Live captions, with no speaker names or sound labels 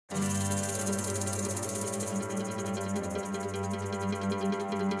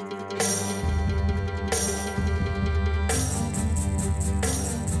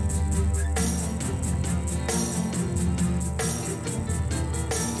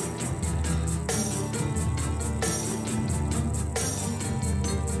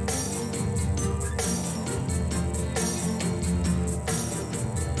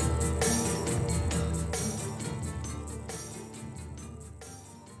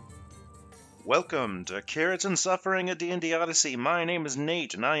Welcome to Carrots and Suffering, a D&D Odyssey. My name is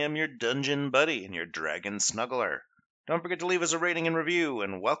Nate, and I am your dungeon buddy and your dragon snuggler. Don't forget to leave us a rating and review,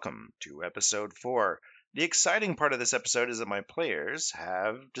 and welcome to Episode 4. The exciting part of this episode is that my players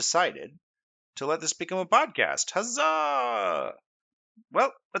have decided to let this become a podcast. Huzzah!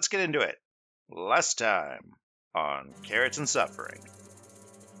 Well, let's get into it. Last time on Carrots and Suffering.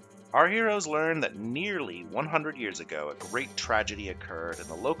 Our heroes learned that nearly 100 years ago, a great tragedy occurred and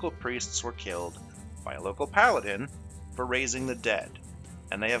the local priests were killed by a local paladin for raising the dead.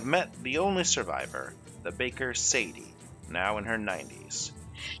 And they have met the only survivor, the baker Sadie, now in her 90s.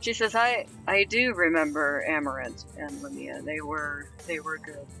 She says, I do remember Amaranth and Lamia. They were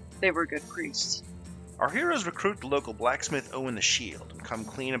good. They were good priests. Our heroes recruit the local blacksmith Owen the Shield and come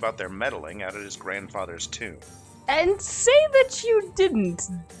clean about their meddling out at his grandfather's tomb. And say that you didn't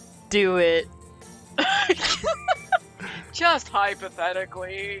do it. Just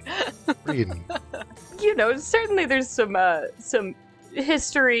hypothetically. Reading. You know, certainly there's some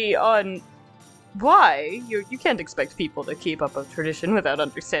history on why. You can't expect people to keep up a tradition without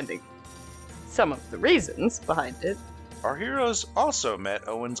understanding some of the reasons behind it. Our heroes also met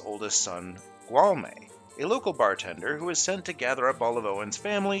Owen's oldest son, Gualme, a local bartender who was sent to gather up all of Owen's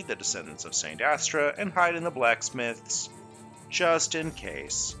family, the descendants of Saint Astra, and hide in the blacksmiths, just in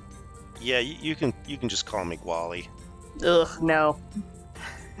case. Yeah, you can just call me Gwali. Ugh, no.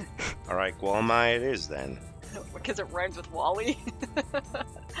 All right, Gwalmai it is then. Because it rhymes with Wally.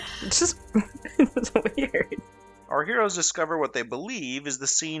 It's just it's weird. Our heroes discover what they believe is the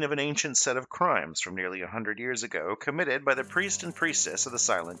scene of an ancient set of crimes from nearly 100 years ago committed by the priest and priestess of the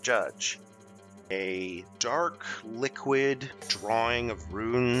Silent Judge. A dark, liquid drawing of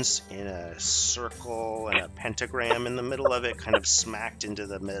runes in a circle and a pentagram in the middle of it, kind of smacked into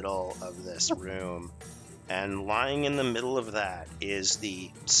the middle of this room. And lying in the middle of that is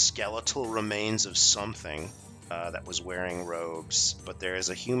the skeletal remains of something that was wearing robes, but there is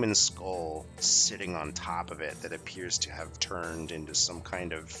a human skull sitting on top of it that appears to have turned into some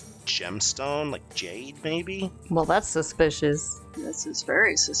kind of gemstone, like jade maybe? Well, that's suspicious. This is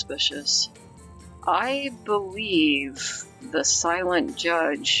very suspicious. I believe the Silent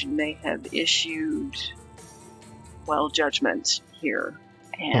Judge may have issued, judgment here,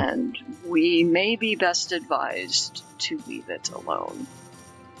 and we may be best advised to leave it alone.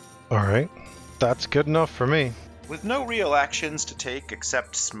 All right. That's good enough for me. With no real actions to take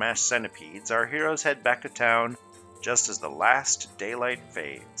except smash centipedes, our heroes head back to town just as the last daylight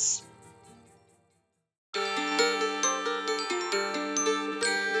fades.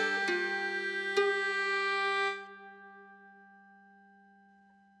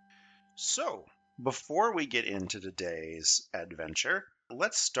 So, before we get into today's adventure,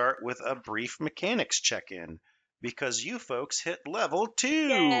 let's start with a brief mechanics check-in, because you folks hit level 2!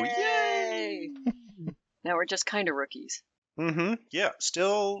 Yay! Now we're just kind of rookies. Yeah,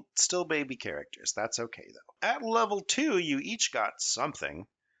 still baby characters. That's okay, though. At level 2, you each got something.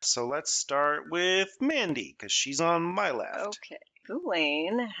 So let's start with Mandy, because she's on my left. Okay.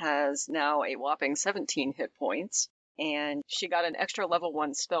 Elaine has now a whopping 17 hit points, and she got an extra level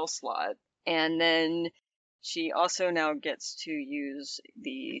 1 spell slot. And then she also now gets to use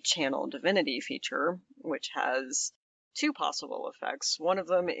the Channel Divinity feature, which has 2 possible effects. One of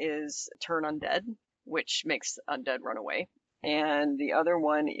them is Turn Undead, which makes undead run away. And the other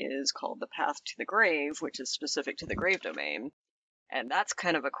one is called the Path to the Grave, which is specific to the Grave Domain. And that's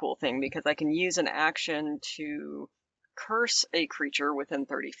kind of a cool thing, because I can use an action to curse a creature within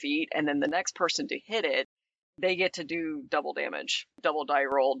 30 feet, and then the next person to hit it, they get to do double damage, double die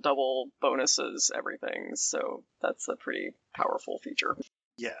roll, double bonuses, everything. So that's a pretty powerful feature.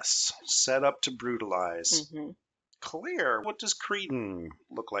 Yes, set up to brutalize. Mm-hmm. Clear. What does Creedon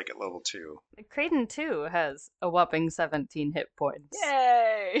look like at level 2? Creighton, too, has a whopping 17 hit points.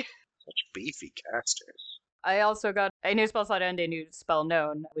 Yay! Such beefy casters. I also got a new spell slot and a new spell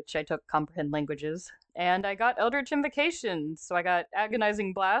known, which I took Comprehend Languages. And I got Eldritch Invocation, so I got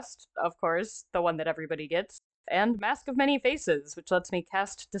Agonizing Blast, of course, the one that everybody gets, and Mask of Many Faces, which lets me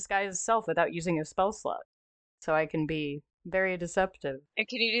cast Disguise Self without using a spell slot. So I can be very deceptive. And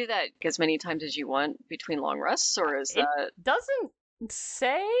can you do that as many times as you want between long rests, or is that... Doesn't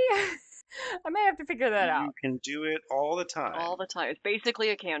say? I may have to figure that out. You can do it all the time. All the time. It's basically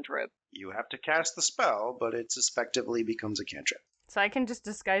a cantrip. You have to cast the spell, but it effectively becomes a cantrip. So I can just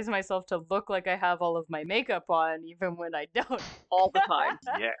disguise myself to look like I have all of my makeup on, even when I don't. All the time.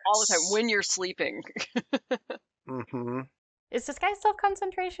 Yes. All the time. When you're sleeping. Mm-hmm. Is disguise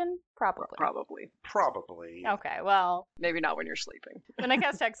self-concentration? Probably. Probably. Okay, well, Maybe not when you're sleeping. when I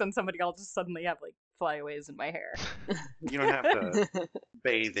cast Hex on somebody, I'll just suddenly have, like, flyaways in my hair. You don't have to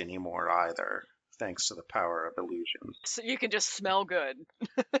bathe anymore either, thanks to the power of illusion. So you can just smell good.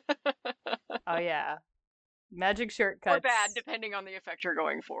 Oh yeah. Magic shortcuts. Or bad, depending on the effect you're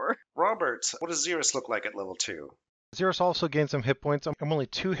going for. Robert, what does Xeris look like at level 2? Xeris also gained some hit points. I'm only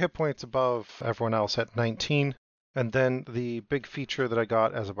 2 hit points above everyone else at 19. And then the big feature that I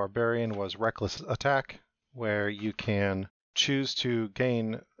got as a barbarian was Reckless Attack, where you can choose to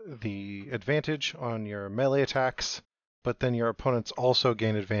gain the advantage on your melee attacks, but then your opponents also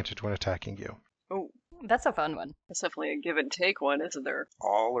gain advantage when attacking you. Oh, That's a fun one. that's definitely a give and take one, isn't there?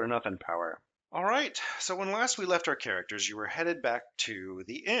 All or nothing power. All right, so when last we left our characters, you were headed back to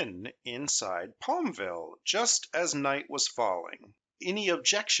the inn inside Palmville, just as night was falling. Any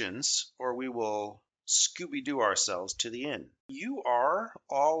objections, or we will Scooby-Doo ourselves to the inn? You are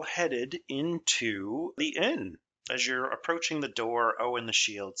all headed into the inn. As you're approaching the door, Owen the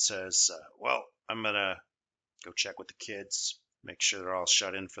Shield says, well, I'm going to go check with the kids, make sure they're all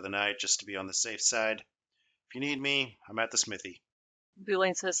shut in for the night, just to be on the safe side. If you need me, I'm at the smithy.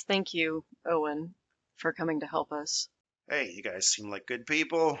 Boulain says, thank you, Owen, for coming to help us. Hey, you guys seem like good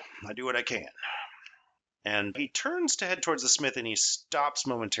people. I do what I can. And he turns to head towards the smith, and he stops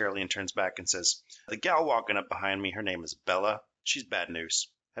momentarily and turns back and says, the gal walking up behind me, her name is Bella. She's bad news.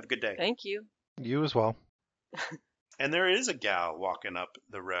 Have a good day. Thank you. You as well. And there is a gal walking up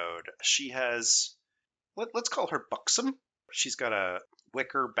the road. She has, let's call her buxom. She's got a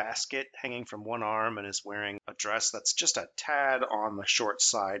wicker basket hanging from one arm and is wearing a dress that's just a tad on the short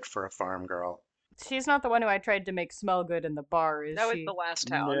side for a farm girl. She's not the one who I tried to make smell good in the bar, is That was she? the last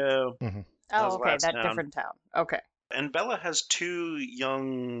town. No. Mm-hmm. that was Oh, okay, last that town. different town. Okay. And Bella has 2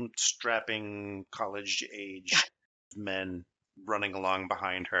 young, strapping, college-age men running along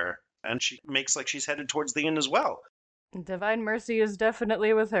behind her. And she makes like she's headed towards the inn as well. Divine Mercy is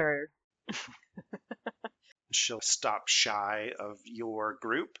definitely with her. She'll stop shy of your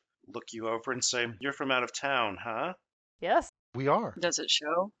group, look you over and say, you're from out of town, huh? Yes. We are. Does it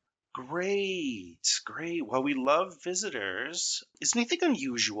show? Great, great. Well, we love visitors. Is anything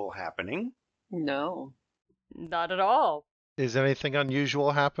unusual happening? No. Not at all. Is anything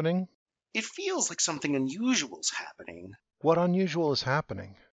unusual happening? It feels like something unusual's happening. What unusual is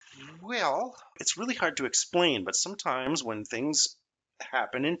happening? Well, it's really hard to explain, but sometimes when things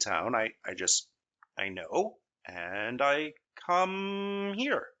happen in town, I know, and I come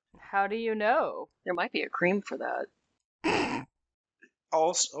here. How do you know? There might be a cream for that.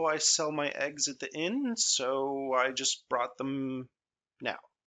 Also, I sell my eggs at the inn, so I just brought them now.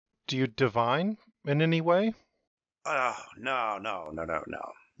 Do you divine in any way? Oh, no,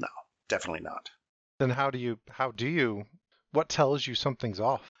 definitely not. Then how do you, what tells you something's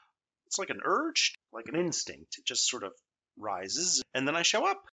off? It's like an urge, like an instinct. It just sort of rises, and then I show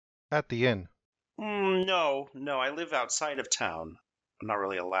up. At the inn. No, I live outside of town. I'm not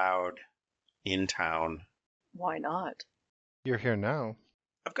really allowed in town. Why not? You're here now.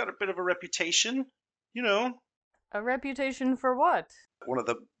 I've got a bit of a reputation, you know. A reputation for what? One of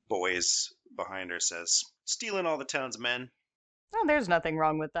the boys behind her says, stealing all the town's men. Oh, there's nothing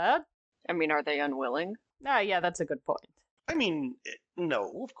wrong with that. I mean, are they unwilling? Ah, yeah, that's a good point. I mean,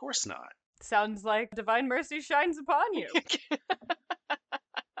 no, of course not. Sounds like Divine Mercy shines upon you.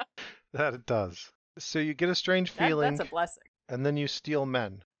 That it does. So you get a strange feeling, That's a blessing. and then you steal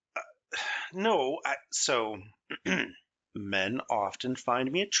men. No, so men often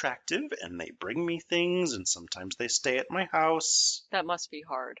find me attractive, and they bring me things, and sometimes they stay at my house. That must be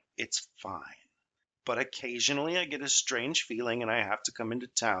hard. It's fine. But occasionally I get a strange feeling, and I have to come into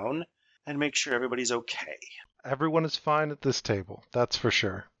town and make sure everybody's okay. Everyone is fine at this table, that's for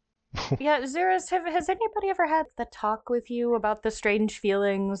sure. Yeah, Xeris, has anybody ever had the talk with you about the strange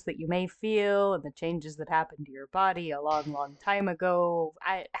feelings that you may feel and the changes that happened to your body a long, long time ago?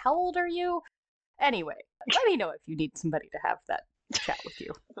 How old are you? Anyway, let me know if you need somebody to have that chat with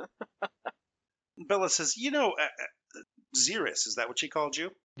you. Bella says, Xeris, is that what she called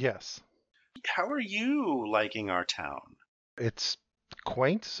you? Yes. How are you liking our town? It's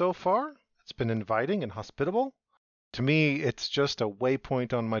quaint so far. It's been inviting and hospitable. To me, it's just a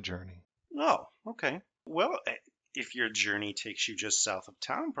waypoint on my journey. Oh, okay. Well, if your journey takes you just south of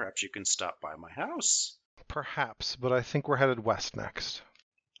town, perhaps you can stop by my house. Perhaps, but I think we're headed west next.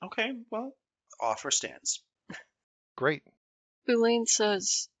 Okay, well, offer stands. Great. Boulain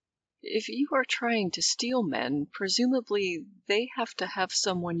says, if you are trying to steal men, presumably they have to have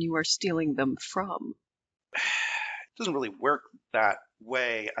someone you are stealing them from. It doesn't really work that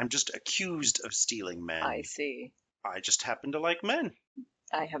way. I'm just accused of stealing men. I see. I just happen to like men.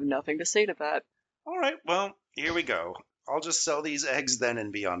 I have nothing to say to that. All right, well, here we go. I'll just sell these eggs then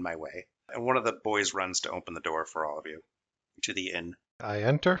and be on my way. And one of the boys runs to open the door for all of you to the inn. I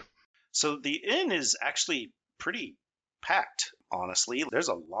enter. So the inn is actually pretty packed, honestly. There's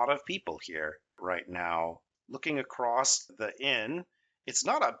a lot of people here right now. Looking across the inn, it's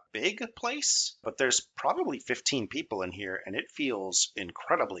not a big place, but there's probably 15 people in here, and it feels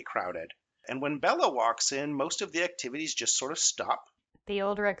incredibly crowded. And when Bella walks in, most of the activities just sort of stop. The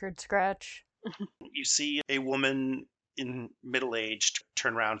old record scratch. You see a woman in middle-aged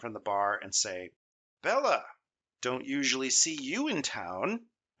turn around from the bar and say, "Bella, don't usually see you in town."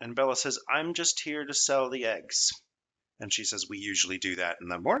 And Bella says, "I'm just here to sell the eggs." And she says, "We usually do that in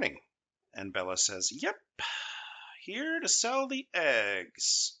the morning." And Bella says, "Yep, here to sell the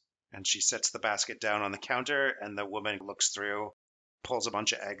eggs." And she sets the basket down on the counter, and the woman looks through, pulls a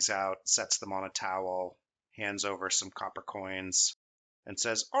bunch of eggs out, sets them on a towel, hands over some copper coins, and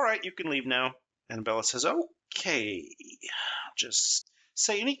says, "All right, you can leave now." And Bella says, "Okay, just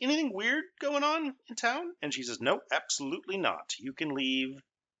say anything weird going on in town?" And she says, "Nope, absolutely not. You can leave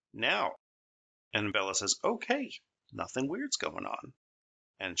now." And Bella says, "Okay, nothing weird's going on."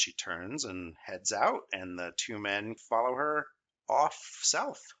 And she turns and heads out, and the two men follow her off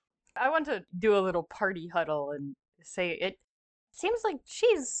south. I want to do a little party huddle and say it seems like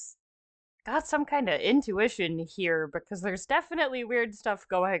she's got some kind of intuition here because there's definitely weird stuff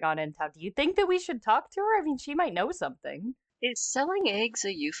going on in town. Do you think that we should talk to her? I mean, she might know something. Is selling eggs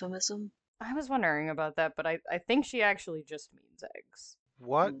a euphemism? I was wondering about that, but I think she actually just means eggs.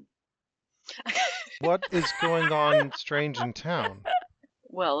 What? What is going on strange in town?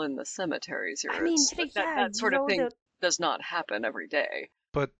 Well, in the cemeteries here, I mean, that sort of thing does not happen every day.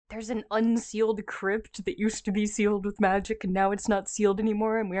 But there's an unsealed crypt that used to be sealed with magic, and now it's not sealed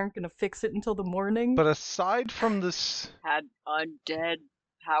anymore, and we aren't going to fix it until the morning. But aside from this... Had undead,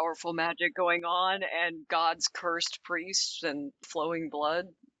 powerful magic going on, and God's cursed priests and flowing blood.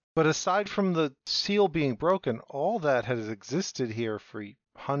 But aside from the seal being broken, all that has existed here for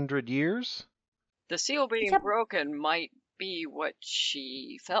 100 years? The seal being broken might be what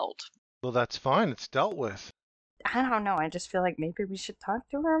she felt. Well, that's fine. It's dealt with. I don't know. I just feel like maybe we should talk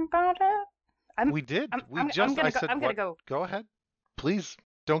to her about it. We did. I'm gonna go. Go ahead. Please,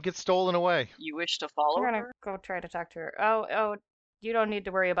 don't get stolen away. You wish to follow her? I'm gonna go try to talk to her. Oh, you don't need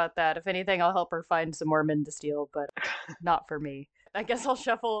to worry about that. If anything, I'll help her find some more men to steal, but not for me. I guess I'll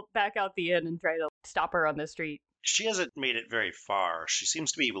shuffle back out the inn and try to stop her on the street. She hasn't made it very far. She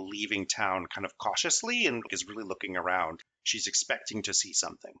seems to be leaving town kind of cautiously and is really looking around. She's expecting to see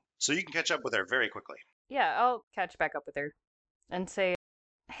something. So you can catch up with her very quickly. Yeah, I'll catch back up with her and say,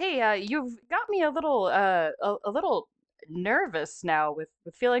 "Hey, you've got me a little nervous now with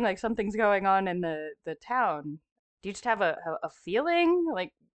feeling like something's going on in the town. Do you just have a feeling?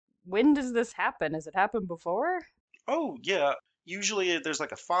 Like, when does this happen? Has it happened before?" "Oh, yeah. Usually there's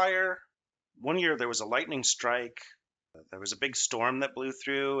like a fire. One year there was a lightning strike. There was a big storm that blew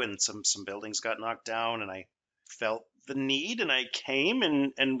through, and some buildings got knocked down, and I felt the need, and I came,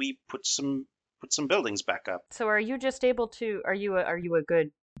 and we put some buildings back up." So are you just able to, are you a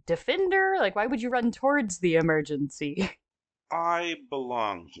good defender? Like, why would you run towards the emergency? "I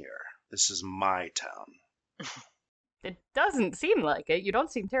belong here. This is my town." It doesn't seem like it. You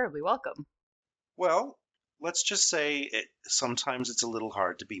don't seem terribly welcome. "Well, let's just say sometimes it's a little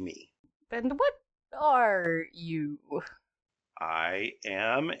hard to be me." "And what are you?" "I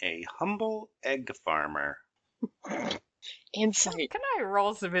am a humble egg farmer." Insight. Can I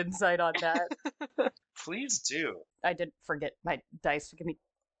roll some insight on that? Please do. I did forget my dice. Give me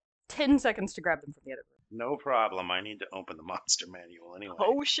 10 seconds to grab them from the other room. No problem. I need to open the monster manual anyway.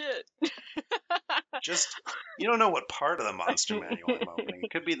 Oh, shit. Just, you don't know what part of the monster manual I'm opening.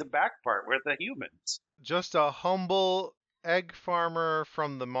 It could be the back part where the humans. Just a humble egg farmer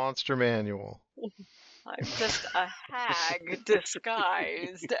from the monster manual. I'm just a hag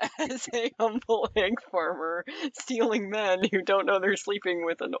disguised as a humble egg farmer, stealing men who don't know they're sleeping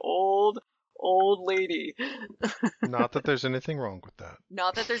with an old lady. Not that there's anything wrong with that.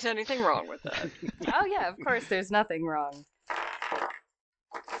 Not that there's anything wrong with that. Oh yeah, of course there's nothing wrong.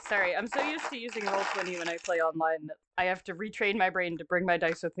 Sorry, I'm so used to using Roll20 when I play online that I have to retrain my brain to bring my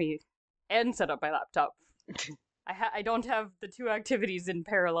dice with me and set up my laptop. I don't have the two activities in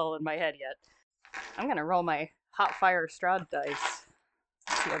parallel in my head yet. I'm gonna roll my Hot Fire Strahd dice.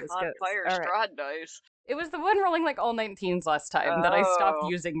 See how this Hot goes. Fire Strahd dice. It was the one rolling like all 19s last time that I stopped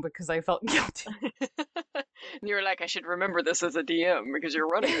using because I felt guilty. And you were like, I should remember this as a DM because you're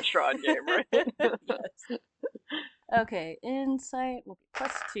running a Strahd game, right? Yes. Okay, insight will be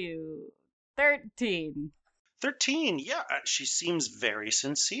 +2. 13. 13, yeah, she seems very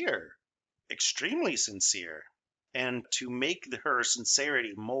sincere. Extremely sincere. And to make her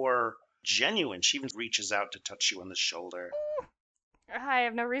sincerity more genuine, she even reaches out to touch you on the shoulder. I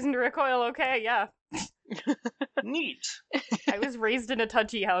have no reason to recoil, okay, yeah. Neat. I was raised in a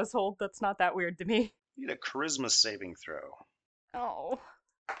touchy household. That's not that weird to me. Need a charisma saving throw. Oh.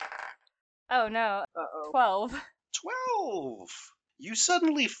 Oh no. Uh-oh. 12. 12. You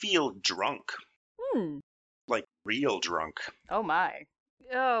suddenly feel drunk. Like real drunk. Oh my.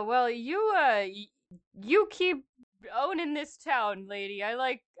 Oh, well, you keep owning this town, lady. I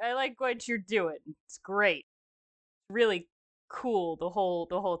like what you're doing. It's great. Really cool, the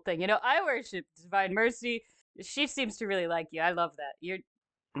whole thing. You know, I worship Divine Mercy. She seems to really like you. I love that.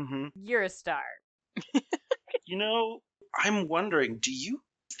 You're a star. You know, I'm wondering, do you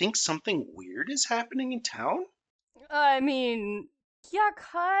think something weird is happening in town? I mean, yeah,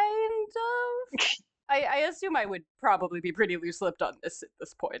 kind of. I assume I would probably be pretty loose-lipped on this at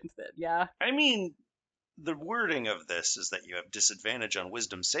this point, then, yeah. I mean, the wording of this is that you have disadvantage on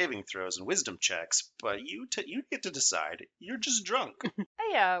wisdom saving throws and wisdom checks, but you get to decide. You're just drunk.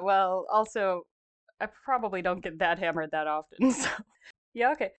 Yeah, well, also, I probably don't get that hammered that often, so...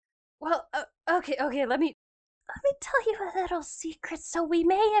 Yeah, okay. Well, okay, let me tell you a little secret. So we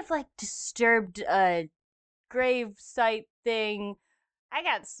may have, like, disturbed a grave site thing. I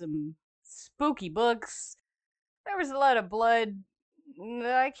got some spooky books. There was a lot of blood.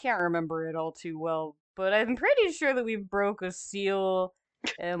 I can't remember it all too well, but I'm pretty sure that we broke a seal,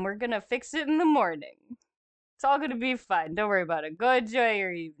 and we're gonna fix it in the morning. It's all gonna be fine. Don't worry about it. Go enjoy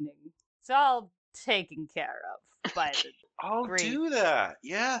your evening. It's all taken care of by the I'll Great. do that.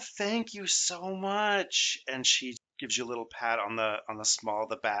 Yeah, thank you so much. And she gives you a little pat on the small of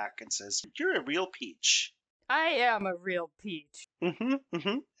the back and says, "You're a real peach." I am a real peach.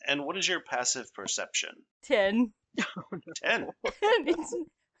 Mm-hmm. And what is your passive perception? 10. 10. It's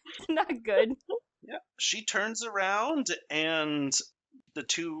not good. Yeah. She turns around and the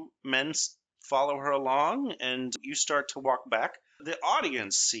two men follow her along and you start to walk back. The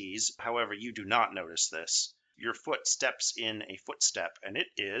audience sees, however, you do not notice this. Your foot steps in a footstep and it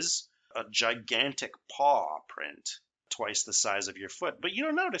is a gigantic paw print, twice the size of your foot, but you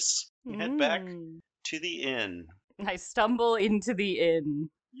don't notice. You head back to the inn. I stumble into the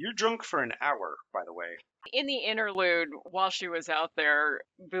inn. You're drunk for an hour, by the way. In the interlude, while she was out there,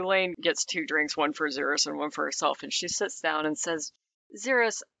 Boulain gets 2 drinks, one for Xeris and one for herself, and she sits down and says,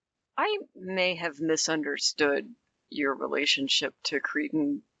 "Xeris, I may have misunderstood your relationship to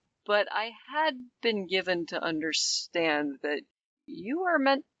Cretan, but I had been given to understand that you are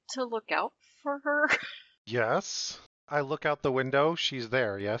meant to look out for her." Yes. I look out the window. She's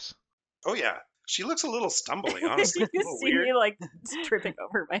there, yes? Oh, yeah. She looks a little stumbly, honestly. You A little see weird. me, like, tripping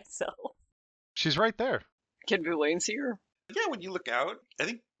over myself. She's right there. Can Boulain see her? Yeah, when you look out, I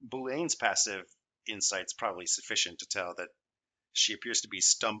think Boulain's passive insight's probably sufficient to tell that she appears to be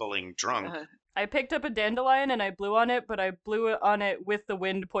stumbling drunk. I picked up a dandelion and I blew on it, but I blew on it with the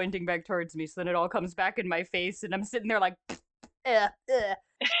wind pointing back towards me, so then it all comes back in my face, and I'm sitting there like, Imagine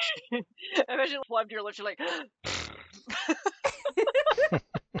you flubbed your lips, you're like,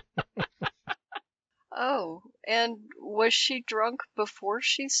 oh, and was she drunk before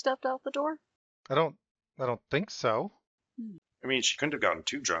she stepped out the door? I don't think so. I mean, she couldn't have gotten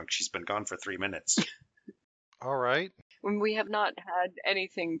too drunk. She's been gone for 3 minutes. All right. When we have not had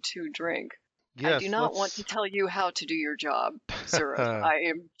anything to drink. Yes, I do not want to tell you how to do your job, Xeris. I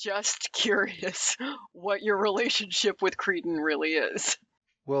am just curious what your relationship with Cretan really is.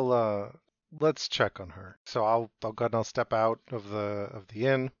 Well, let's check on her. So I'll go ahead and I'll step out of the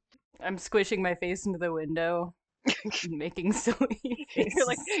inn. I'm squishing my face into the window, making silly faces.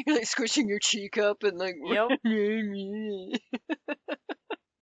 You're like squishing your cheek up and like. Yep.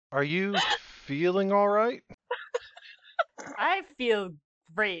 Are you feeling all right? I feel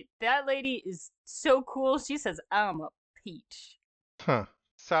great. That lady is so cool. She says I'm a peach. Huh.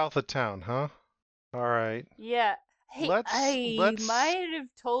 South of town, huh? All right. Yeah. Hey, I let's- might have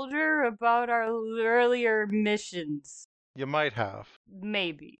told her about our earlier missions. You might have.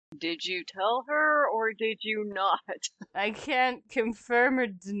 Maybe. Did you tell her or did you not? I can't confirm or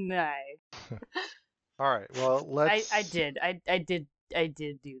deny. All right. Well, let's. I did. I did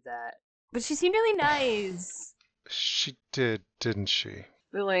do that. But she seemed really nice. She did, didn't she?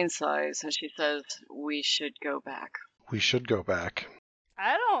 Boulain sighs and she says, "We should go back." We should go back.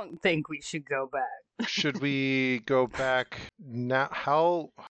 I don't think we should go back. Should we go back now?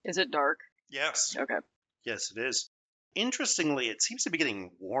 How? Is it dark? Yes. Okay. Yes, it is. Interestingly, it seems to be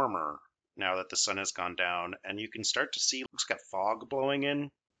getting warmer now that the sun has gone down, and you can start to see, looks like fog blowing in.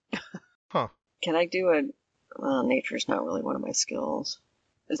 Huh. Can I do a... Well, nature's not really one of my skills.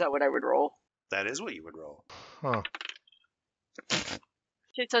 Is that what I would roll? That is what you would roll. Huh.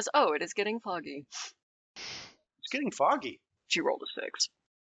 She says, "Oh, it is getting foggy." It's getting foggy. She rolled a 6.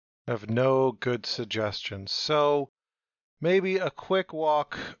 I have no good suggestions. So maybe a quick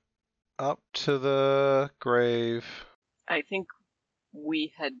walk up to the grave. I think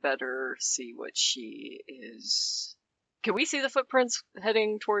we had better see what she is. Can we see the footprints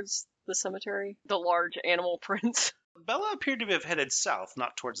heading towards the cemetery? The large animal prints? Bella appeared to have headed south,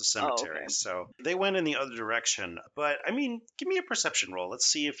 not towards the cemetery, okay. so they went in the other direction. But, I mean, give me a perception roll. Let's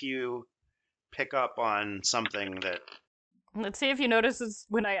see if you pick up on something that... Let's see if you notice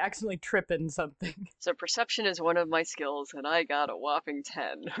when I accidentally trip in something. So perception is one of my skills, and I got a whopping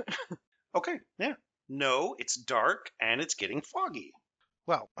 10. Okay, yeah. No, it's dark, and it's getting foggy.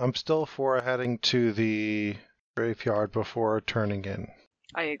 Well, I'm still for heading to the graveyard before turning in.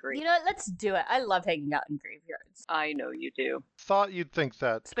 I agree. You know what? Let's do it. I love hanging out in graveyards. I know you do. Thought you'd think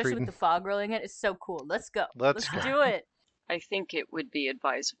that, Especially Creedon. with the fog rolling in. It's so cool. Let's go. Let's go. do it. I think it would be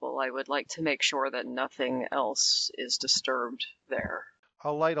advisable. I would like to make sure that nothing else is disturbed there.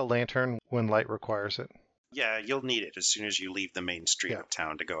 I'll light a lantern when light requires it. Yeah, you'll need it as soon as you leave the main street of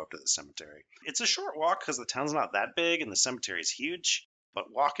town to go up to the cemetery. It's a short walk because the town's not that big and the cemetery is huge, but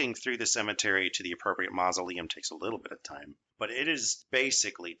walking through the cemetery to the appropriate mausoleum takes a little bit of time. But it is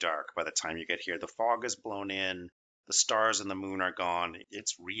basically dark by the time you get here. The fog is blown in, the stars and the moon are gone.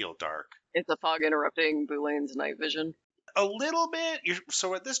 It's real dark. Is the fog interrupting Boulain's night vision? A little bit.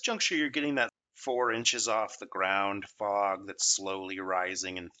 So at this juncture, you're getting that 4 inches off the ground fog that's slowly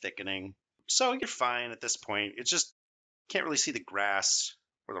rising and thickening. So you're fine at this point. It's just can't really see the grass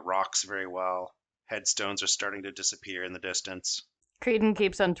or the rocks very well. Headstones are starting to disappear in the distance. Creedon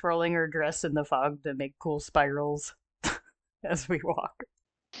keeps untwirling her dress in the fog to make cool spirals as we walk.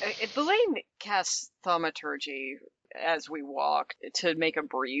 Boulain casts thaumaturgy as we walk to make a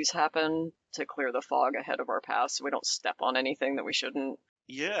breeze happen to clear the fog ahead of our path so we don't step on anything that we shouldn't.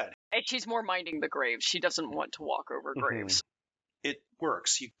 Yeah. And she's more minding the graves. She doesn't want to walk over graves. It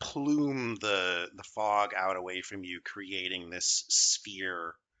works. You plume the fog out away from you, creating this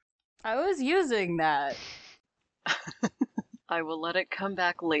sphere. I was using that. I will let it come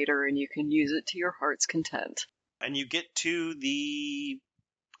back later and you can use it to your heart's content. And you get to the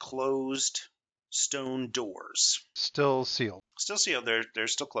closed stone doors. Still sealed. Still sealed. They're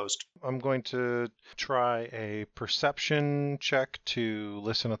still closed. I'm going to try a perception check to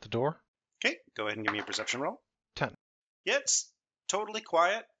listen at the door. Okay, go ahead and give me a perception roll. 10. Yeah, it's totally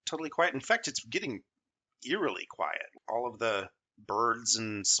quiet. Totally quiet. In fact, it's getting eerily quiet. All of the birds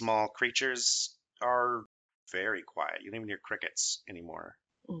and small creatures are very quiet. You don't even hear crickets anymore.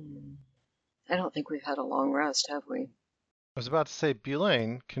 I don't think we've had a long rest, have we? I was about to say,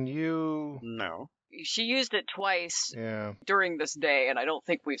 Boulain, can you... No. She used it twice Yeah. during this day, and I don't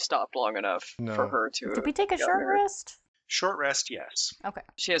think we've stopped long enough for her to... Did we take a get short there. rest? Short rest, yes. Okay.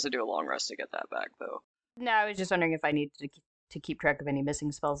 She has to do a long rest to get that back, though. No, I was just wondering if I needed to keep track of any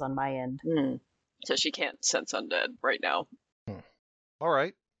missing spells on my end. So she can't sense undead right now. All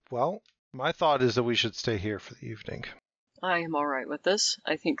right. Well, my thought is that we should stay here for the evening. I am all right with this.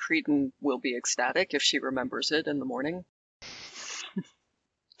 I think Creedon will be ecstatic if she remembers it in the morning.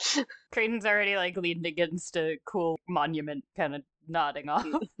 Creighton's already leaned against a cool monument, kind of nodding off.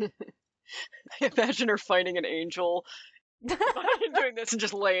 I imagine her finding an angel, doing this and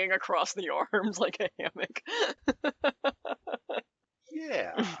just laying across the arms like a hammock.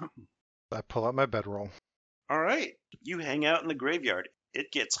 Yeah. I pull out my bedroll. All right. You hang out in the graveyard.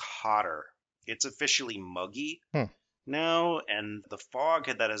 It gets hotter. It's officially muggy now, and the fog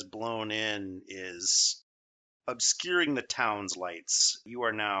that has blown in is obscuring the town's lights. You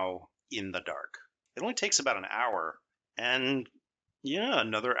are now in the dark. It only takes about an hour, and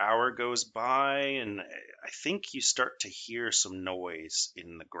another hour goes by, and I think you start to hear some noise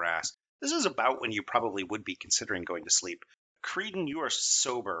in the grass. This is about when you probably would be considering going to sleep. Creedon, you are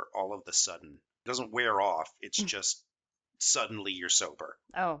sober all of the sudden. It doesn't wear off. It's just suddenly you're sober.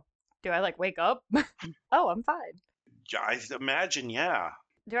 Oh, do I wake up? Oh, I'm fine. I imagine, yeah.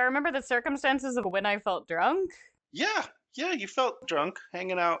 Do I remember the circumstances of when I felt drunk? Yeah, you felt drunk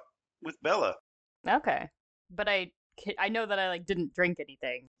hanging out with Bella. Okay. But I know that I didn't drink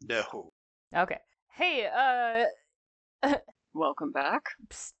anything. No. Okay. Hey, Welcome back.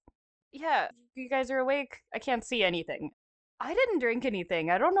 psst. Yeah, you guys are awake? I can't see anything. I didn't drink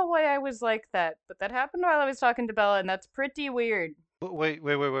anything. I don't know why I was like that, but that happened while I was talking to Bella, and that's pretty weird. Wait.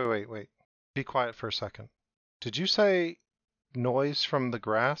 Be quiet for a second. Did you say noise from the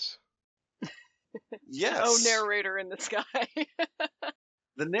grass? Yes. Oh, narrator in the sky.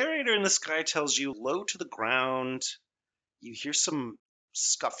 The narrator in the sky tells you low to the ground. You hear some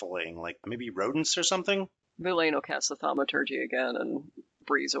scuffling, like maybe rodents or something. Boulain will cast the thaumaturgy again and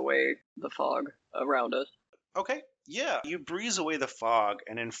breeze away the fog around us. Okay. Yeah, you breeze away the fog,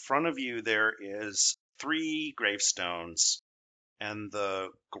 and in front of you there is 3 gravestones, and the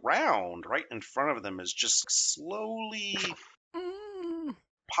ground right in front of them is just slowly Mm.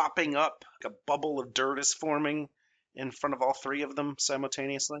 popping up. Like a bubble of dirt is forming in front of all 3 of them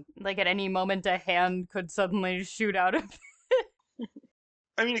simultaneously. Like at any moment, a hand could suddenly shoot out of.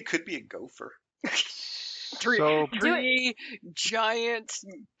 I mean, it could be a gopher. So Three giant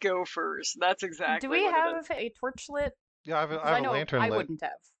gophers. That's exactly Do we what it is. have a torch lit? yeah, I 'Cause have a know lantern I lit. wouldn't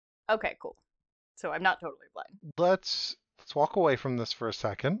have. Okay, cool. So I'm not totally blind. Let's walk away from this for a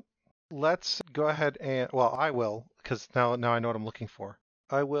second. Let's go ahead and, well, I will, because now I know what I'm looking for.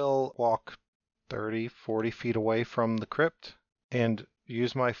 I will walk 30, 40 feet away from the crypt and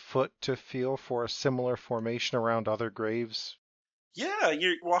use my foot to feel for a similar formation around other graves. Yeah,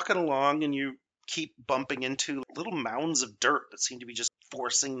 you're walking along and you keep bumping into little mounds of dirt that seem to be just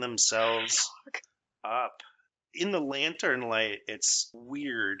forcing themselves up. In the lantern light, it's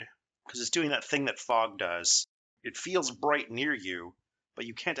weird because it's doing that thing that fog does. It feels bright near you, but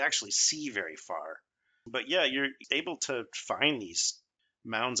you can't actually see very far. But yeah, you're able to find these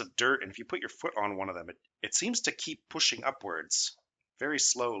mounds of dirt, and if you put your foot on one of them, it seems to keep pushing upwards very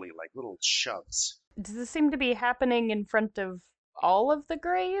slowly, like little shoves. Does this seem to be happening in front of all of the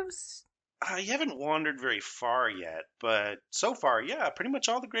graves? You haven't wandered very far yet, but so far, yeah, pretty much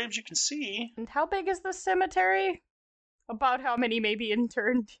all the graves you can see. And how big is the cemetery? About how many may be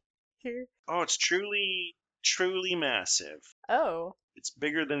interned here? Oh, it's truly, truly massive. Oh. It's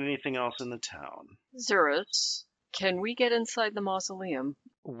bigger than anything else in the town. Zurus, can we get inside the mausoleum?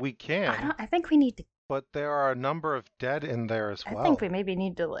 We can, I think we need to. but there are a number of dead in there as I well. think we maybe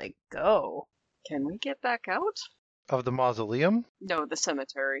need to, like, go. Can we get back out? Of the mausoleum? No, the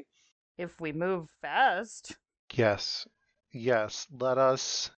cemetery. If we move fast. Yes. Yes. Let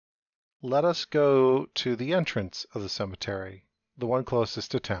us go to the entrance of the cemetery, the one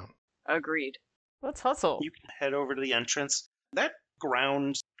closest to town. Agreed. Let's hustle. You can head over to the entrance. That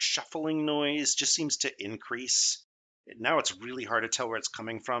ground shuffling noise just seems to increase. Now it's really hard to tell where it's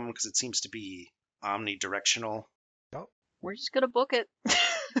coming from because it seems to be omnidirectional. We're just gonna book it.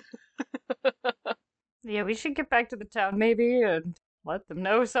 Yeah, we should get back to the town maybe and let them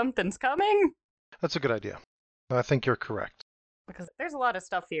know something's coming. That's a good idea. I think you're correct. Because there's a lot of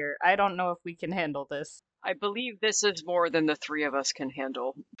stuff here. I don't know if we can handle this. I believe this is more than the 3 of us can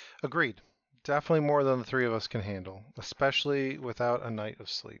handle. Agreed. Definitely more than the 3 of us can handle, especially without a night of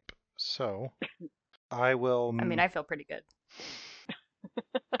sleep. So, I will. I mean, I feel pretty good.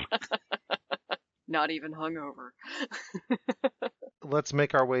 Not even hungover. Let's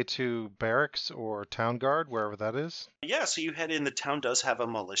make our way to barracks or town guard, wherever that is. Yeah, so you head in. The town does have a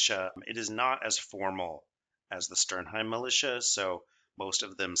militia. It is not as formal as the Sternheim militia, so most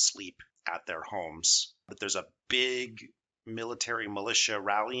of them sleep at their homes. But there's a big military militia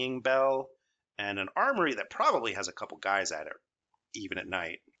rallying bell and an armory that probably has a couple guys at it, even at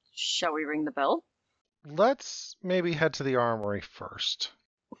night. Shall we ring the bell? Let's maybe head to the armory first.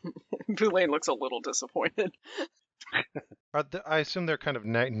 Boulain looks a little disappointed. I assume they're kind of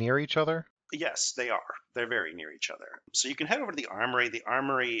near each other? Yes, they are. They're very near each other. So you can head over to the armory. The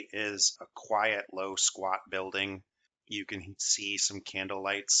armory is a quiet, low, squat building. You can see some candle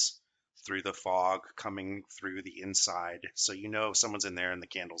lights through the fog coming through the inside. So you know someone's in there and the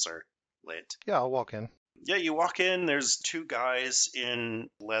candles are lit. Yeah, I'll walk in. Yeah, you walk in. There's 2 guys in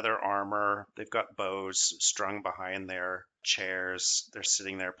leather armor. They've got bows strung behind their chairs. They're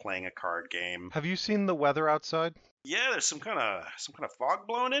sitting there playing a card game. Have you seen the weather outside? Yeah, there's some kind of fog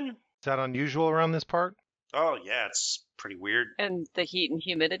blowing in. Is that unusual around this part? Oh yeah, it's pretty weird. And the heat and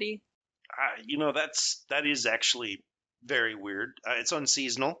humidity? That is actually very weird. It's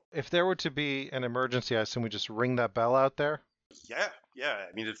unseasonal. If there were to be an emergency, I assume we just ring that bell out there. Yeah.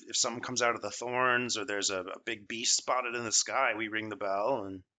 I mean, if something comes out of the thorns or there's a big beast spotted in the sky, we ring the bell.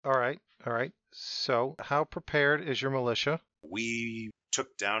 And All right. So, how prepared is your militia? we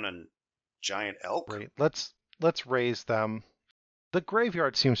took down a giant elk. Great. Let's raise them. The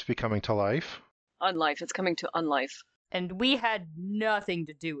graveyard seems to be coming to life. Unlife. It's coming to unlife. And we had nothing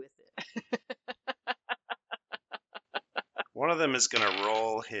to do with it. One of them is gonna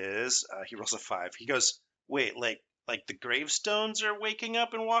roll his. He rolls a 5. He goes, "Wait, like the gravestones are waking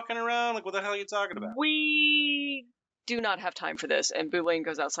up and walking around? Like, what the hell are you talking about?" We do not have time for this, and Boulain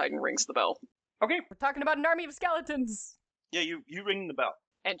goes outside and rings the bell. Okay. We're talking about an army of skeletons. Yeah, you ring the bell.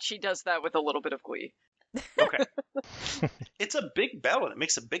 And she does that with a little bit of glee. Okay. It's a big bell and it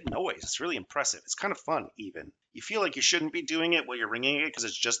makes a big noise. It's really impressive. It's kind of fun, even. You feel like you shouldn't be doing it while you're ringing it because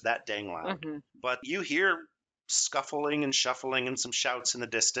it's just that dang loud. Mm-hmm. But you hear scuffling and shuffling and some shouts in the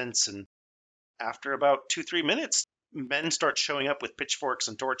distance. And after about 2-3 minutes, men start showing up with pitchforks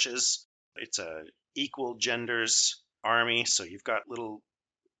and torches. It's a equal genders army, so you've got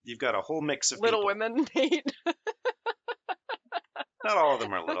a whole mix of Little people. women, Nate. Not all of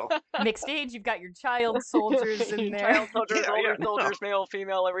them are little. Mixed age, you've got your child soldiers in there. Child soldiers, Yeah, older no. soldiers, male,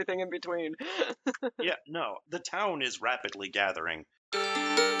 female, everything in between. Yeah, no, the town is rapidly gathering.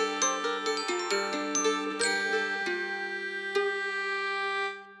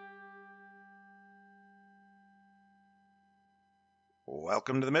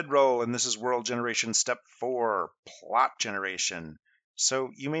 Welcome to the mid-roll, and this is World Generation Step 4, Plot Generation. So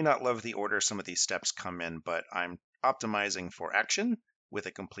you may not love the order some of these steps come in, but I'm optimizing for action with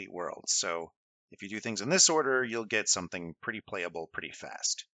a complete world. So if you do things in this order, you'll get something pretty playable pretty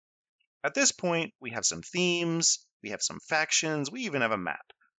fast. At this point, we have some themes, we have some factions, we even have a map.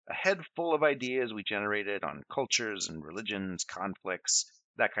 A head full of ideas we generated on cultures and religions, conflicts,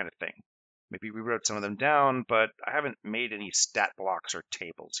 that kind of thing. Maybe we wrote some of them down, but I haven't made any stat blocks or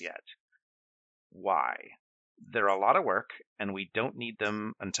tables yet. Why? They're a lot of work, and we don't need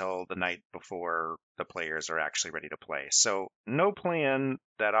them until the night before the players are actually ready to play. So no plan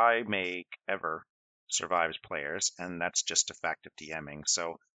that I make ever survives players, and that's just a fact of DMing.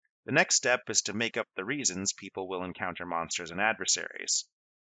 So the next step is to make up the reasons people will encounter monsters and adversaries,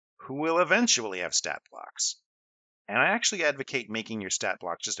 who will eventually have stat blocks. And I actually advocate making your stat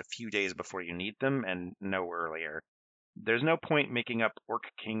blocks just a few days before you need them and no earlier. There's no point making up Orc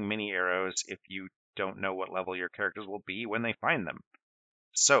King mini arrows if you don't know what level your characters will be when they find them.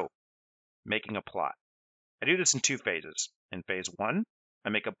 So, making a plot. I do this in 2 phases. In phase 1, I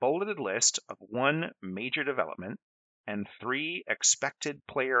make a bulleted list of 1 major development and 3 expected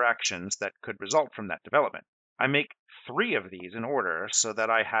player actions that could result from that development. I make 3 of these in order so that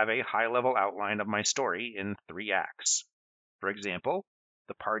I have a high-level outline of my story in 3 acts. For example,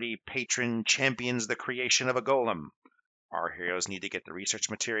 the party patron champions the creation of a golem. Our heroes need to get the research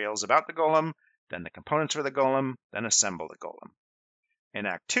materials about the golem, then the components for the golem, then assemble the golem. In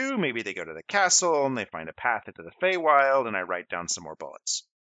Act 2, maybe they go to the castle and they find a path into the Feywild, and I write down some more bullets.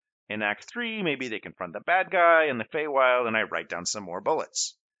 In Act 3, maybe they confront the bad guy in the Feywild, and I write down some more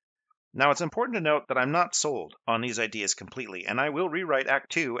bullets. Now, it's important to note that I'm not sold on these ideas completely, and I will rewrite Act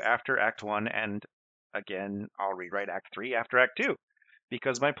 2 after Act 1, and again, I'll rewrite Act 3 after Act 2,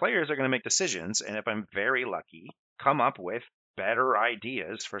 because my players are going to make decisions, and if I'm very lucky, come up with better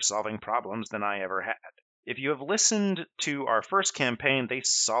ideas for solving problems than I ever had. If you have listened to our first campaign, they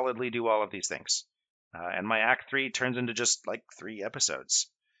solidly do all of these things, and my Act 3 turns into just like 3 episodes.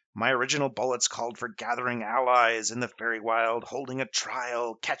 My original bullets called for gathering allies in the Feywild, holding a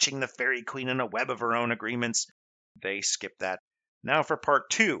trial, catching the Fairy Queen in a web of her own agreements. They skipped that. Now for part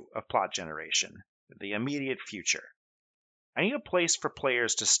 2 of plot generation, the immediate future. I need a place for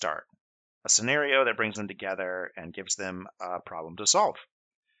players to start, a scenario that brings them together and gives them a problem to solve.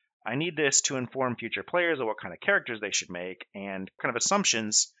 I need this to inform future players of what kind of characters they should make and kind of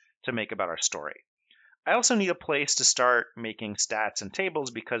assumptions to make about our story. I also need a place to start making stats and tables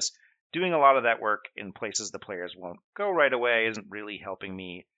because doing a lot of that work in places the players won't go right away isn't really helping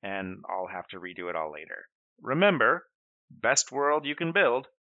me, and I'll have to redo it all later. Remember, best world you can build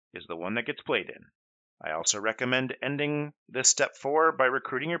is the one that gets played in. I also recommend ending this step 4 by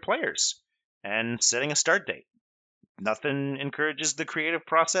recruiting your players and setting a start date. Nothing encourages the creative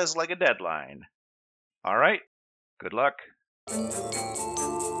process like a deadline. All right, good luck.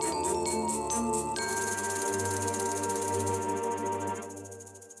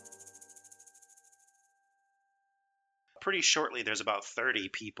 Pretty shortly, there's about 30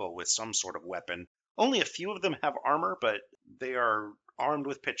 people with some sort of weapon. Only a few of them have armor, but they are armed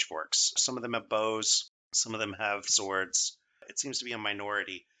with pitchforks. Some of them have bows, some of them have swords. It seems to be a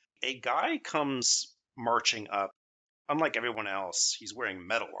minority. A guy comes marching up. Unlike everyone else, he's wearing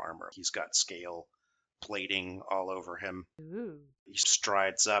metal armor. He's got scale plating all over him. Ooh. He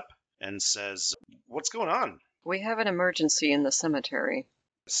strides up and says, "What's going on? We have an emergency in the cemetery.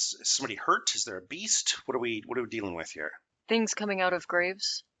 Is somebody hurt? Is there a beast? What are we dealing with here?" Things coming out of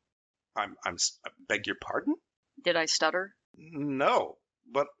graves. I beg your pardon? Did I stutter? No,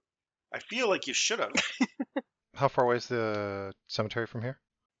 but I feel like you should have. How far away is the cemetery from here?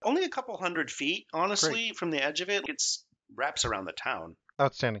 Only a couple 100 feet, honestly, from the edge of it. It wraps around the town.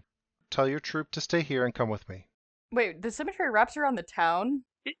 Outstanding. Tell your troop to stay here and come with me. Wait, the cemetery wraps around the town?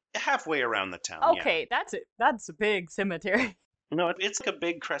 Halfway around the town, Okay, that's it. That's a big cemetery. No, it's like a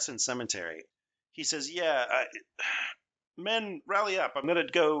big crescent cemetery. He says, men, rally up. I'm going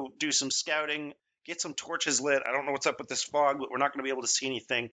to go do some scouting, get some torches lit. I don't know what's up with this fog, but we're not going to be able to see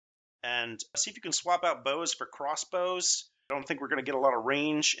anything. And see if you can swap out bows for crossbows. I don't think we're going to get a lot of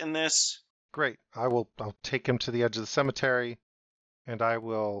range in this. Great. I'll take him to the edge of the cemetery, and I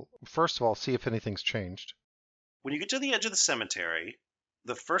will, first of all, see if anything's changed. When you get to the edge of the cemetery,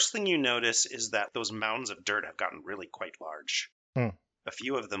 the first thing you notice is that those mounds of dirt have gotten really quite large. Hmm. A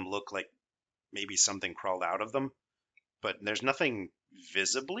few of them look like maybe something crawled out of them, but there's nothing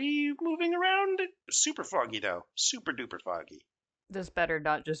visibly moving around. Super foggy, though. Super duper foggy. This better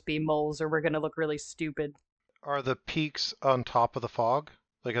not just be moles or we're gonna look really stupid. Are the peaks on top of the fog?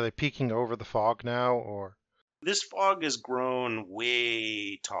 Like, are they peeking over the fog now, or? This fog has grown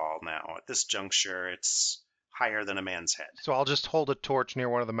way tall now. At this juncture, it's higher than a man's head. So I'll just hold a torch near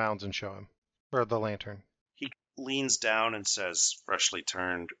one of the mounds and show him. Or the lantern. He leans down and says, freshly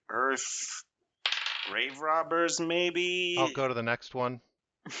turned earth, grave robbers, maybe? I'll go to the next one.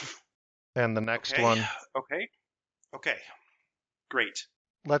 And the next Okay. one. Okay. Great.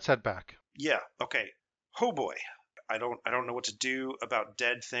 Let's head back. Yeah, okay. Oh boy. I don't know what to do about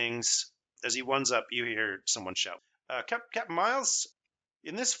dead things. As he runs up, you hear someone shout, Captain Miles,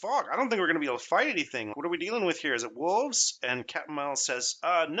 in this fog, I don't think we're going to be able to fight anything. What are we dealing with here? Is it wolves? And Captain Miles says,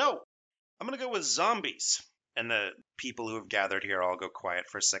 no, I'm going to go with zombies. And the people who have gathered here all go quiet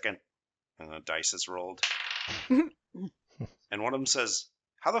for a second. And the dice is rolled. And one of them says,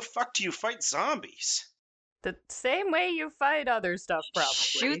 how the fuck do you fight zombies? The same way you fight other stuff, probably.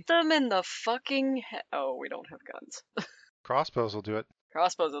 Shoot them in the fucking head. Oh, we don't have guns. Crossbows will do it.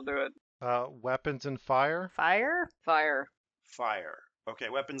 Crossbows will do it. Weapons and fire? Fire? Fire. Fire. Okay,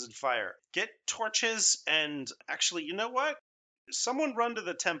 weapons and fire. Get torches and actually, you know what? Someone run to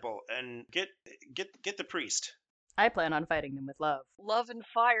the temple and get the priest. I plan on fighting them with love. Love and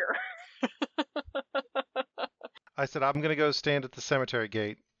fire. I said I'm going to go stand at the cemetery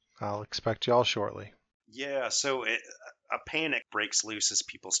gate. I'll expect y'all shortly. Yeah, so a panic breaks loose as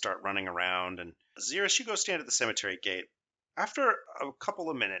people start running around. And Xerus, you go stand at the cemetery gate. After a couple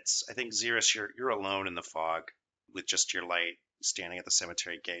of minutes, I think, Xerus, you're alone in the fog with just your light standing at the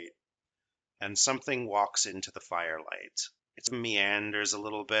cemetery gate. And something walks into the firelight. It meanders a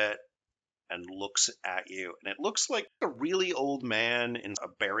little bit and looks at you. And it looks like a really old man in a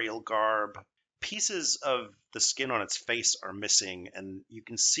burial garb. Pieces of the skin on its face are missing, and you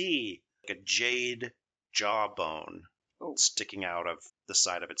can see like a jade jawbone sticking out of the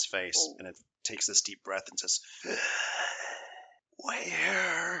side of its face. And it takes this deep breath and says,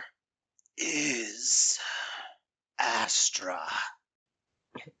 where is Astra?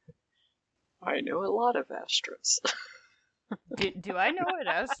 I know a lot of Astras. Do I know what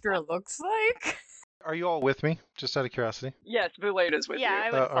Astra looks like? Are you all with me? Just out of curiosity. Yes, Boulaida's with Yeah, I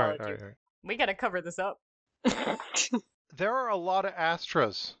you. would follow all right, you. all right. We gotta cover this up. There are a lot of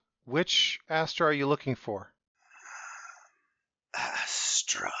Astras. Which Astra are you looking for?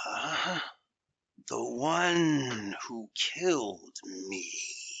 Astra, the one who killed me.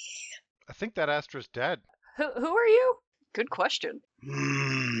 I think that Astra's dead. Who are you? Good question.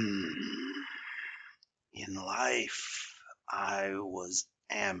 In life, I was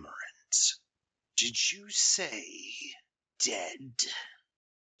Amarant. Did you say dead?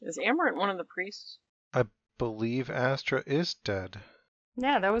 Is Amarant one of the priests? I believe Astra is dead.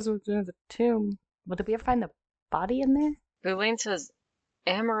 Yeah, that was within the tomb. Well, did we ever find the body in there? Boulain says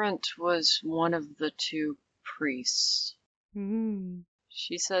Amarant was one of the two priests.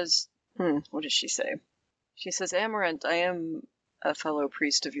 She says, what does she say? She says, Amarant, I am a fellow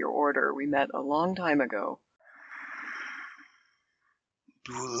priest of your order. We met a long time ago.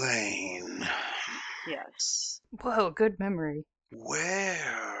 Boulain, Yes. Whoa, good memory.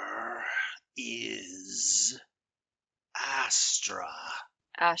 where is Astra?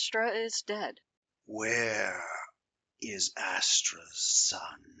 Astra is dead. Where is Astra's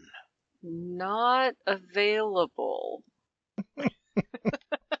son? Not available.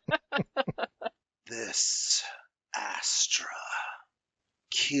 This Astra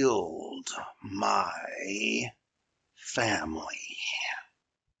killed my family.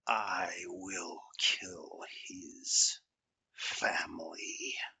 I will kill his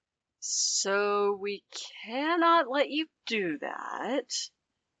family. So we cannot let you do that.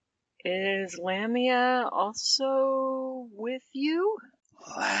 Is Lamia also with you?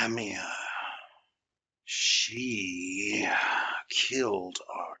 Lamia, she killed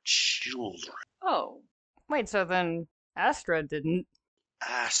our children. Oh, Wait, so then Astra didn't.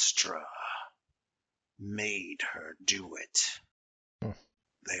 Astra made her do it. Hmm.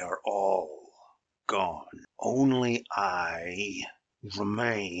 They are all gone. Only I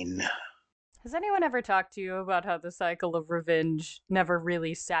remain. Has anyone ever talked to you about how the cycle of revenge never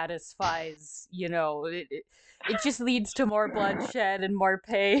really satisfies? You know, it just leads to more bloodshed and more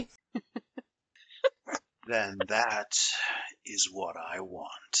pain. Then that is what I want.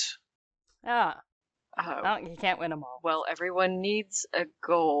 Ah, Uh, well, you can't win them all. well, everyone needs a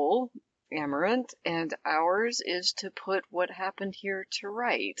goal, Amarant, and ours is to put what happened here to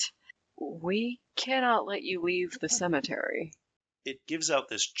right. We cannot let you leave the cemetery. It gives out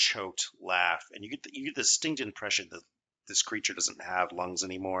this choked laugh, and you get the distinct impression that this creature doesn't have lungs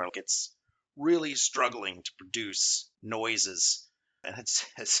anymore. Like it's really struggling to produce noises. And it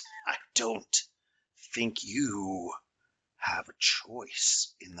says, I don't think you have a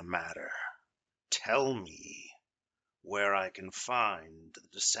choice in the matter. Tell me where I can find the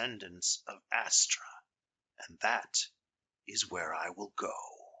descendants of Astra, and that is where I will go.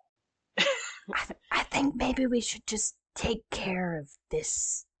 I think maybe we should just take care of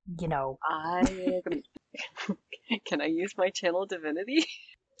this, Can I use my channel divinity?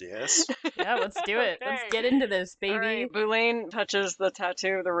 Yes? Yeah, let's do it. Let's Okay. get into this, baby. All right, Boulain touches the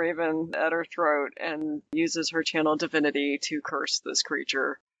tattoo of the raven at her throat and uses her channel divinity to curse this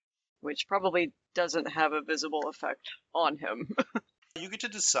creature, which probably doesn't have a visible effect on him. You get to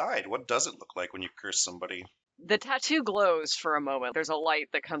decide what does it look like when you curse somebody. The tattoo glows for a moment. There's a light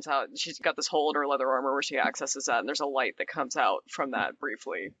that comes out. She's got this hole in her leather armor where she accesses that, and there's a light that comes out from that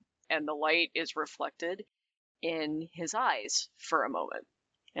briefly. And the light is reflected in his eyes for a moment.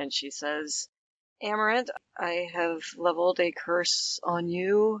 And she says, Amarant, I have leveled a curse on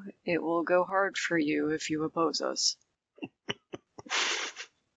you. It will go hard for you if you oppose us.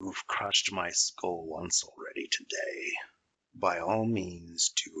 You've crushed my skull once already today. By all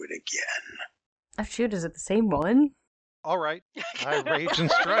means, do it again. Oh, shoot, is it the same one? All right. I rage and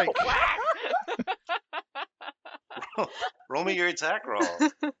strike. Roll me your attack roll.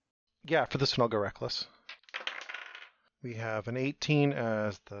 Yeah, for this one I'll go reckless. We have an 18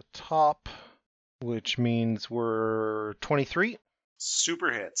 as the top, which means we're 23.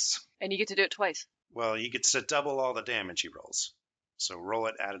 Super hits. And you get to do it twice. Well, he gets to double all the damage he rolls. So roll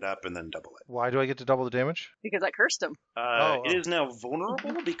it, add it up, and then double it. Why do I get to double the damage? Because I cursed him. It is now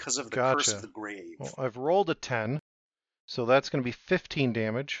vulnerable because of the curse Gotcha. of the grave. Well, I've rolled a 10, so that's going to be 15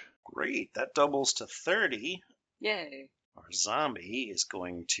 damage. Great, that doubles to 30. Yay. Our zombie is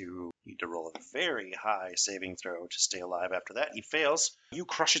going to need to roll a very high saving throw to stay alive after that. He fails. You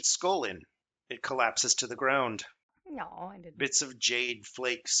crush its skull in. It collapses to the ground. No, I didn't. Bits of jade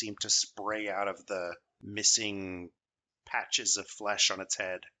flakes seem to spray out of the missing patches of flesh on its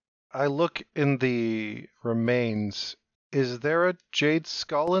head. I look in the remains. Is there a jade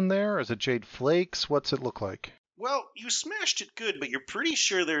skull in there? Is it jade flakes? What's it look like? Well, you smashed it good, but you're pretty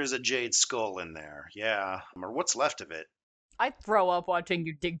sure there is a jade skull in there. Yeah, or what's left of it. I'd throw up watching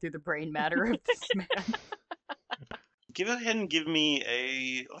you dig through the brain matter of this man. Go ahead and give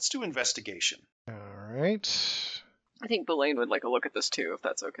me let's do investigation. All right. I think Boulain would like a look at this too, if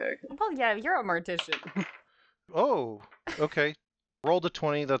that's okay. Well, yeah, you're a mortician. Oh, okay. Rolled a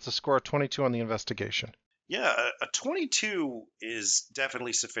 20. That's a score of 22 on the investigation. Yeah, a 22 is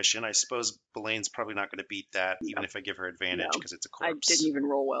definitely sufficient. I suppose Boulain's probably not going to beat that, even if I give her advantage, No. because it's a I corpse. didn't even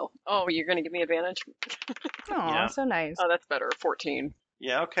roll well. Oh, you're going to give me advantage? Oh, Yeah. so nice. Oh, that's better. 14.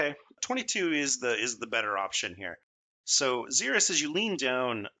 Yeah, okay. 22 is the better option here. So, Xeris, as you lean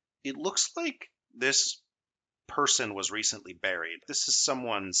down, it looks like this person was recently buried. This is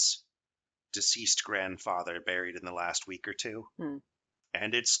someone's deceased grandfather buried in the last week or two.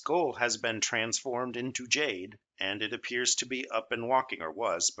 And its skull has been transformed into jade, and it appears to be up and walking, or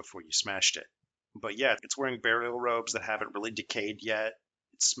was before you smashed it. But yeah, it's wearing burial robes that haven't really decayed yet.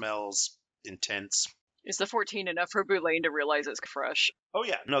 It smells intense. Is the 14 enough for Boulain to realize it's fresh? Oh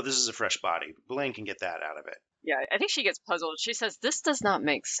yeah, no, this is a fresh body. Boulain can get that out of it. Yeah, I think she gets puzzled. She says, this does not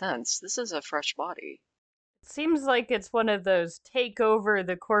make sense. This is a fresh body. Seems like it's one of those take over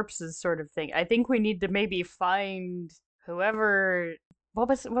the corpses sort of thing. I think we need to maybe find whoever. What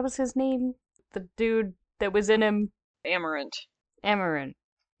was his name? The dude that was in him? Amarant. Amarin.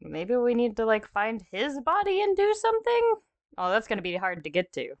 Maybe we need to find his body and do something? Oh, that's gonna be hard to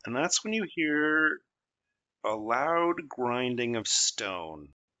get to. And that's when you hear a loud grinding of stone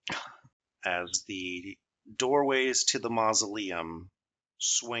as the doorways to the mausoleum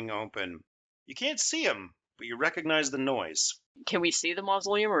swing open. You can't see them, but you recognize the noise. Can we see the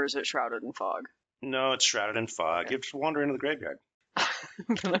mausoleum, or is it shrouded in fog? No, it's shrouded in fog. You have to wander into the graveyard.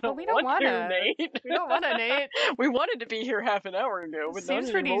 But we don't want to, wanna. Nate. We don't want to, Nate. We wanted to be here half an hour ago, but Seems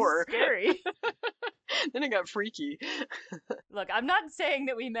not pretty anymore. scary. Then it got freaky. Look, I'm not saying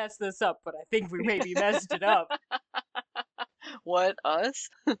that we messed this up, but I think we maybe messed it up. What, us?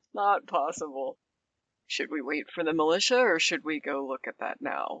 Not possible. Should we wait for the militia, or should we go look at that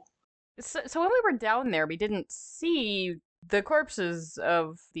now? So when we were down there, we didn't see the corpses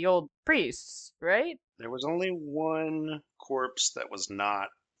of the old priests, right? There was only one corpse that was not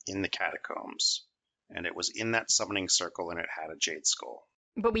in the catacombs. And it was in that summoning circle, and it had a jade skull.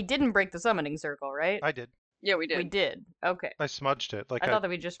 But we didn't break the summoning circle, right? I did. Yeah, we did. We did. Okay. I smudged it. Like I thought that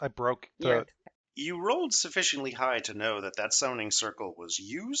we just. I broke the. Yeah. You rolled sufficiently high to know that that summoning circle was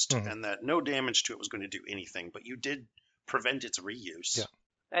used Mhm. and that no damage to it was going to do anything, but you did prevent its reuse. Yeah.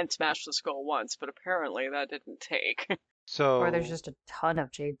 And smashed the skull once, but apparently that didn't take. So. Or there's just a ton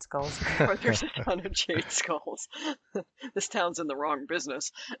of jade skulls. Or there's a ton of jade skulls. This town's in the wrong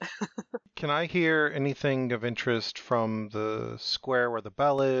business. Can I hear anything of interest from the square where the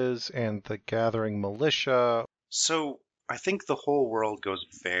bell is and the gathering militia? So I think the whole world goes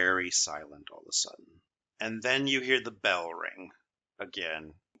very silent all of a sudden. And then you hear the bell ring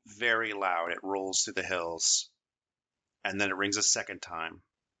again, very loud. It rolls through the hills. And then it rings a second time.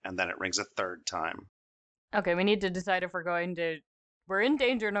 And then it rings a third time. Okay, we need to decide if we're going to. We're in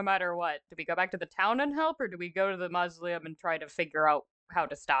danger no matter what. Do we go back to the town and help, or do we go to the mausoleum and try to figure out how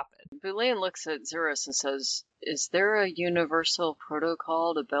to stop it? Boulain looks at Zerus and says, "Is there a universal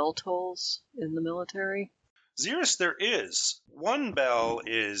protocol to bell tolls in the military?" Xerus, there is. One bell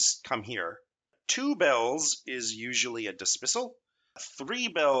is come here. 2 bells is usually a dismissal. 3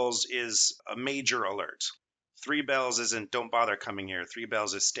 bells is a major alert. 3 bells isn't don't bother coming here. 3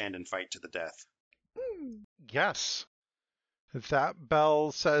 bells is stand and fight to the death. Yes. If that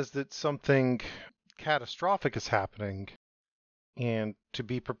bell says that something catastrophic is happening and to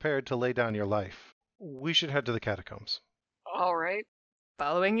be prepared to lay down your life, we should head to the catacombs. All right.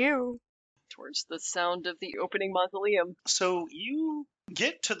 Following you. Towards the sound of the opening mausoleum. So you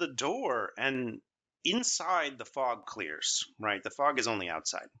get to the door and inside the fog clears, right? The fog is only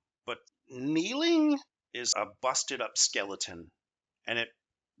outside. But kneeling is a busted up skeleton, and it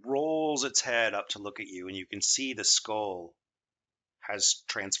rolls its head up to look at you, and you can see the skull has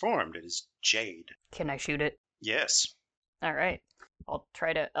transformed. It is jade. Can I shoot it? Yes. All right. I'll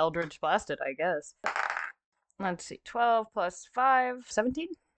try to Eldritch Blast it, I guess. Let's see. 12 plus 5. 17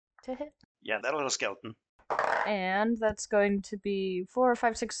 to hit. Yeah, that little skeleton. And that's going to be 4,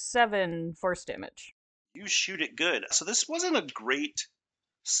 5, 6, 7 force damage. You shoot it good. So this wasn't a great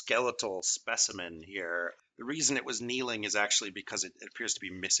skeletal specimen here. The reason it was kneeling is actually because it appears to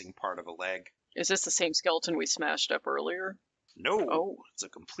be missing part of a leg. Is this the same skeleton we smashed up earlier? No, Oh. it's a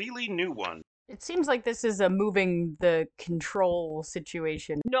completely new one. It seems like this is a moving the control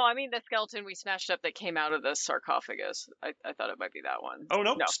situation. No, I mean the skeleton we smashed up that came out of the sarcophagus. I thought it might be that one. Oh,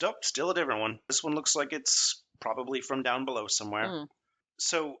 nope, No. still a different one. This one looks like it's probably from down below somewhere. Mm.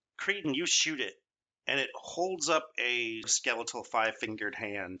 So, Creedon, you shoot it, and it holds up a skeletal 5-fingered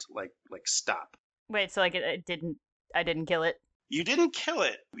hand, like stop. Wait, so like I didn't kill it? You didn't kill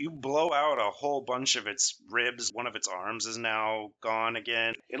it. You blow out a whole bunch of its ribs. One of its arms is now gone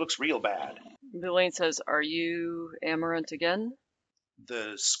again. It looks real bad. Boulain says, "Are you Amarant again?"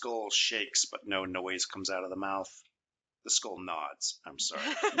 The skull shakes, but no noise comes out of the mouth. The skull nods. I'm sorry.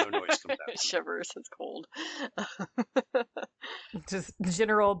 No noise comes out. It shivers. It's cold. Just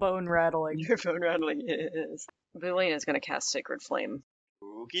general bone rattling. Your phone rattling is. Boulain is going to cast Sacred Flame.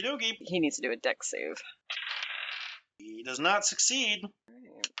 Okie dokie. He needs to do a dex save. He does not succeed.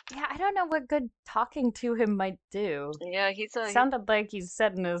 Yeah, I don't know what good talking to him might do. Yeah, he's a. Sounded like he's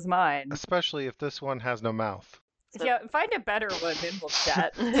set in his mind. Especially if this one has no mouth. So- Yeah, find a better one and we'll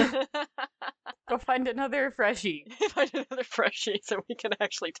chat. Go find another freshie. Find another freshie so we can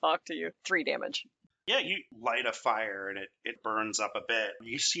actually talk to you. 3 damage. Yeah, you light a fire and it burns up a bit.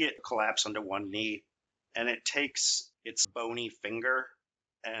 You see it collapse onto one knee, and it takes its bony finger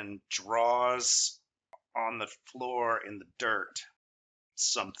and draws on the floor in the dirt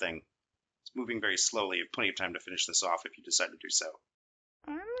something. It's moving very slowly. You have plenty of time to finish this off if you decide to do so.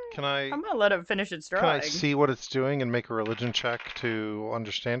 Can I I'm gonna let him finish its can I drawing. see what it's doing and make a religion check to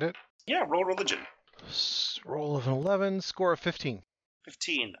understand it? Yeah, roll religion. Roll of an 11, score of 15.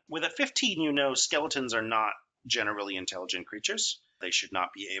 15. With a 15, you know skeletons are not generally intelligent creatures. They should not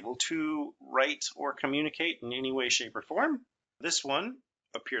be able to write or communicate in any way, shape, or form. This one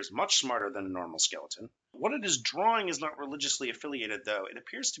appears much smarter than a normal skeleton. What it is drawing is not religiously affiliated, though. It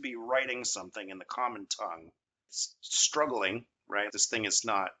appears to be writing something in the common tongue. It's struggling, right? This thing is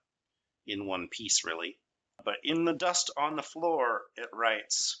not in one piece, really. But in the dust on the floor, it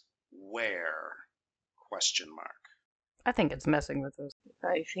writes, "Where?" Question mark. I think it's messing with us.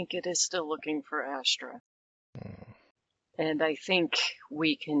 I think it is still looking for Astra. Hmm. And I think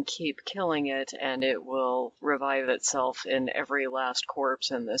we can keep killing it, and it will revive itself in every last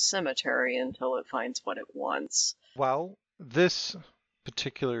corpse in this cemetery until it finds what it wants. Well, this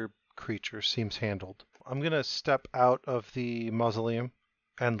particular creature seems handled. I'm going to step out of the mausoleum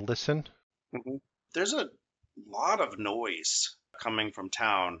and listen. There's a lot of noise coming from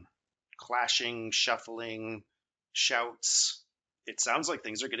town. Clashing, shuffling, shouts. It sounds like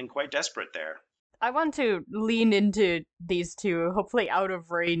things are getting quite desperate there. I want to lean into these two, hopefully out of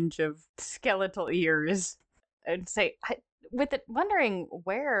range of skeletal ears, and say, wondering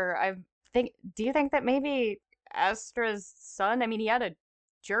where do you think that maybe Astra's son, I mean, he had a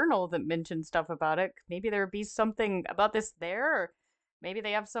journal that mentioned stuff about it. Maybe there would be something about this there, or maybe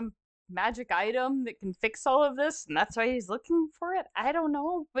they have some magic item that can fix all of this, and that's why he's looking for it? I don't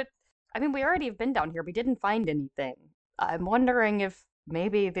know, but I mean, we already have been down here. We didn't find anything. I'm wondering if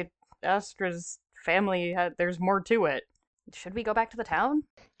maybe the Astra's family there's more to it. Should we go back to the town?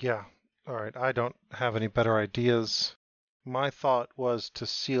 Yeah. All right. I don't have any better ideas. My thought was to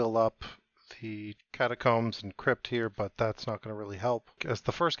seal up the catacombs and crypt here, but that's not going to really help, as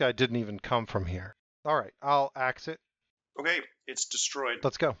the first guy didn't even come from here. All right. I'll axe it. Okay, it's destroyed.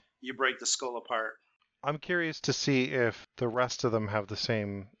 Let's go. You break the skull apart. I'm curious to see if the rest of them have the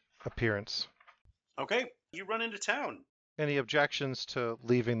same appearance. Okay, you run into town. Any objections to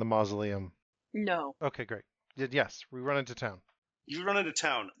leaving the mausoleum? No. Okay, great. Yes, we run into town. You run into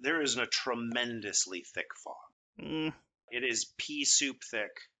town. There is a tremendously thick fog. It is pea soup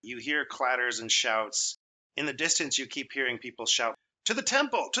thick. You hear clatters and shouts. In the distance, you keep hearing people shout, "To the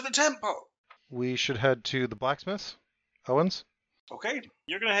temple! To the temple!" We should head to the blacksmith's. Owens? Okay,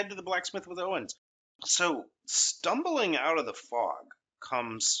 you're going to head to the blacksmith with Owens. So, stumbling out of the fog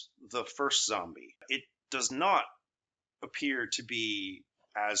comes the first zombie. It does not appear to be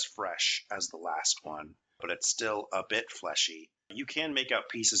as fresh as the last one, but it's still a bit fleshy. You can make out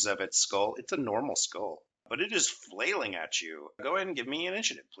pieces of its skull. It's a normal skull, but it is flailing at you. Go ahead and give me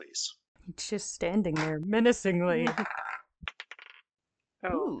initiative, please. It's just standing there menacingly. Oh,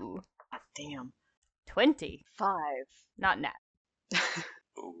 Ooh, damn. 20. 5. Not nat.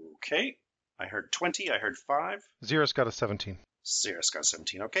 Okay, I heard 20, I heard 5. Zero's got a 17. Zerus got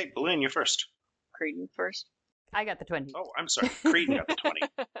 17. Okay, Boleyn, you're first. Creedon first. I got the 20. Oh, I'm sorry. Creedon got the 20.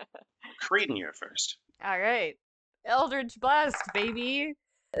 Creedon, you're first. All right. Eldritch Blast, baby.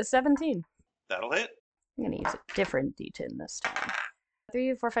 17. That'll hit. I'm going to use a different D10 this time.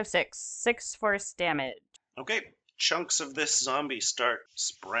 3, 4, 5, 6. 6 force damage. Okay, chunks of this zombie start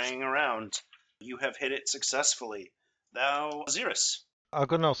spraying around. You have hit it successfully. Now, Xerus. I'll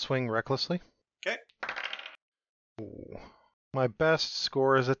go now swing recklessly. Okay. Ooh. My best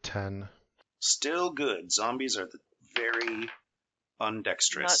score is a 10. Still good. Zombies are very Not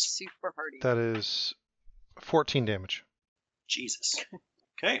undexterous. super hardy. That is 14 damage. Jesus.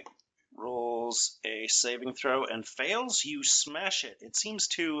 Okay. Rolls a saving throw and fails. You smash it. It seems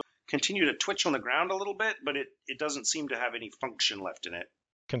to continue to twitch on the ground a little bit, but it doesn't seem to have any function left in it.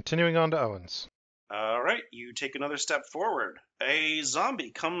 Continuing on to Owens. All right, you take another step forward. A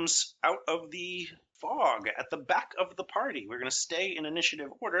zombie comes out of the fog at the back of the party. We're going to stay in initiative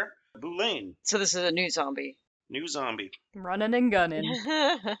order. Boulain, So this is a new zombie. new zombie. Running and gunning.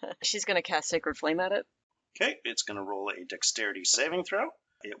 She's gonna cast Sacred Flame at it. Okay, it's going to roll a dexterity saving throw.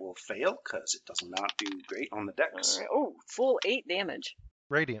 It will fail because it does not do great on the dex. Alright. Oh, full 8 damage.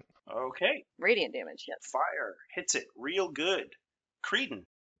 Radiant. Okay, Radiant damage, yes. fire hits it real good. Creedon.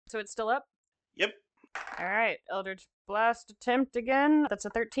 So it's still up? Yep, All right. Eldritch Blast attempt again. That's a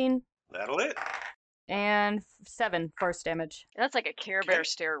 13. that'll hit. And 7 force damage. That's like a Care Bear Okay.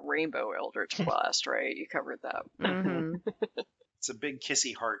 Stare Rainbow Eldritch Blast, right? You covered that. Mm-hmm. It's a big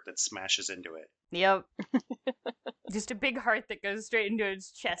kissy heart that smashes into it. Yep. Just a big heart that goes straight into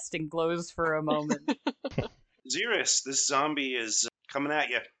its chest and glows for a moment. Xerus, this zombie is coming at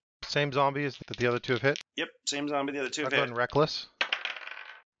you. Same zombies that the other two have hit. Yep, same zombie the other two I'll have go ahead hit. and reckless.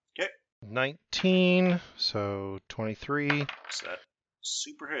 'Kay. 19, so 23. So that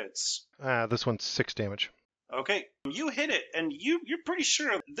super hits. This one's 6 damage. Okay, you hit it, and you're pretty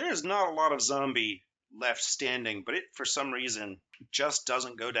sure there's not a lot of zombie left standing, but it, for some reason, just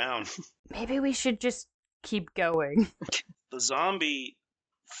doesn't go down. Maybe we should just keep going. The zombie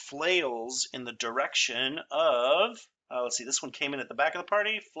flails in the direction of... let's see, this one came in at the back of the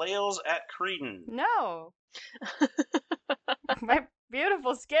party. Flails at Creedon. No. My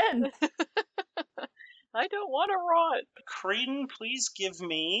beautiful skin. I don't want to rot. Creedon, please give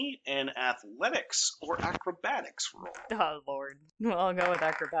me an athletics or acrobatics roll. Oh, Lord. Well, I'll go with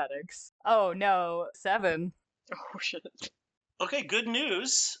acrobatics. Oh, no. 7. Oh, shit. Okay, good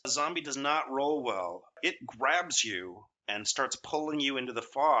news. The zombie does not roll well. It grabs you and starts pulling you into the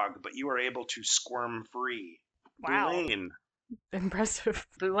fog, but you are able to squirm free. Wow. Boulain. Impressive.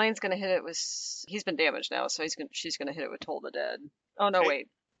 Boulain's gonna hit it with... He's been damaged now, so she's gonna hit it with Toll the Dead. Oh, no, Okay. wait.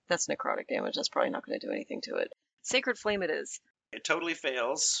 That's necrotic damage. That's probably not gonna do anything to it. Sacred Flame it is. It totally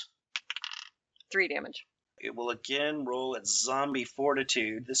fails. 3 damage. It will again roll its zombie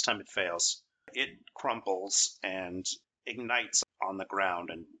fortitude. This time it fails. It crumples and ignites on the ground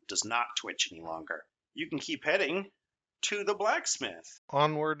and does not twitch any longer. You can keep heading to the blacksmith.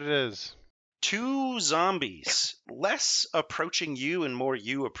 Onward it is. 2 zombies, less approaching you and more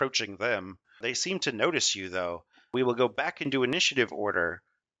you approaching them. They seem to notice you, though. We will go back into initiative order.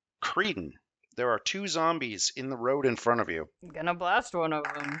 Creedon, there are 2 zombies in the road in front of you. I'm gonna blast one of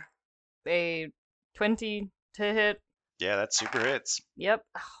them. A 20 to hit. Yeah, that super hits. Yep.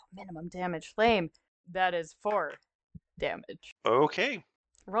 Oh, minimum damage. Flame. That is 4 damage. Okay.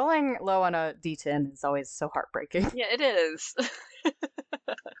 Rolling low on a d10 is always so heartbreaking. Yeah, it is.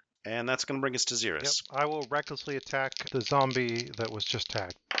 And that's going to bring us to Yep. Xeris. I will recklessly attack the zombie that was just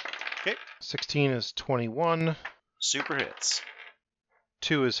tagged. Okay. 16 is 21. Super hits.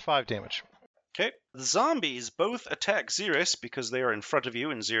 2 is 5 damage. Okay. The zombies both attack Xeris because they are in front of you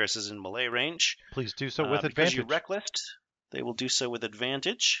and Xeris is in melee range. Please do so with Because advantage. you recklessed, they will do so with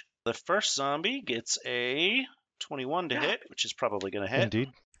advantage. The first zombie gets a 21 to hit, which is probably going to hit. Indeed.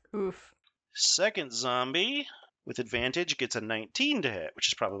 Oof. Second zombie with advantage gets a 19 to hit, which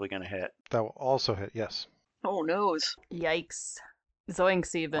is probably going to hit. That will also hit, yes. Oh, noes. Yikes.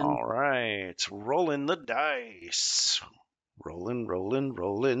 Zoinks even. All right. Rolling the dice.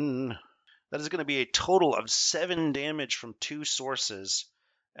 Rolling. That is going to be a total of 7 damage from 2 sources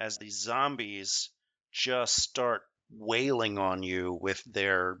as the zombies just start wailing on you with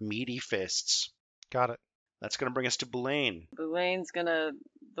their meaty fists. Got it. That's going to bring us to Boulain. Boulain's gonna,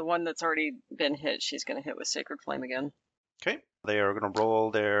 the one that's already been hit, she's gonna hit with Sacred Flame again. Okay. They are going to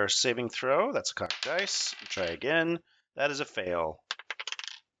roll their saving throw. That's a cocked dice. Try again. That is a fail.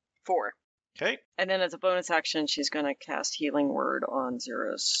 4. Okay. And then as a bonus action, she's gonna cast Healing Word on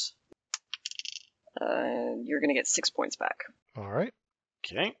Xeris. You're gonna get 6 points back. All right.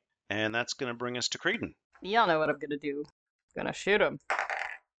 Okay. And that's going to bring us to Creedon. Y'all know what I'm gonna do. Gonna shoot him.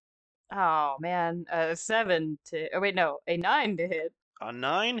 Oh man, a 7 to. Oh wait, no, a 9 to hit. A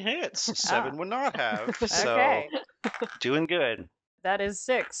 9 hits. 7 would not have. So Okay, doing good. that is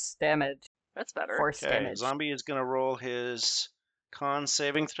 6 damage. That's better. Force Okay. damage. Zombie is going to roll his con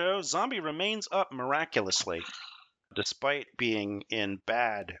saving throw. Zombie remains up miraculously, despite being in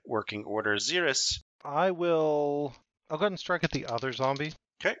bad working order. Xeris. I'll go ahead and strike at the other zombie.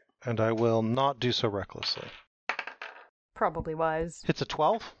 Okay. And I will not do so recklessly. Probably wise. Hits a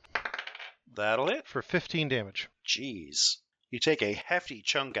 12 That'll hit. for 15 damage. Jeez. You take a hefty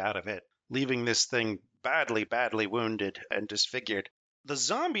chunk out of it, leaving this thing badly wounded and disfigured. The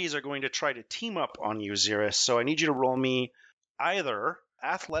zombies are going to try to team up on you, Xeris, so I need you to roll me either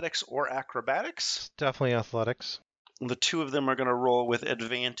athletics or acrobatics. It's definitely athletics. The 2 of them are going to roll with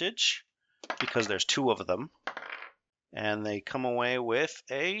advantage because there's 2 of them. And they come away with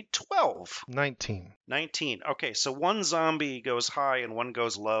a 12. 19. 19. Okay, so one zombie goes high and one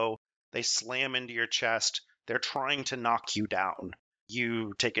goes low. They slam into your chest. They're trying to knock you down.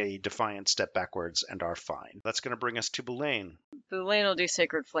 You take a defiant step backwards and are fine. That's going to bring us to Boulain. Boulain will do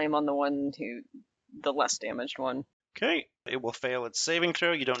Sacred Flame on the less damaged one. Okay, it will fail its saving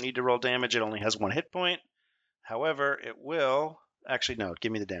throw. You don't need to roll damage. It only has 1 hit point. However, it will... Actually, no,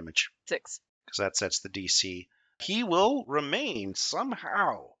 give me the damage, 6. because that sets the DC. He will remain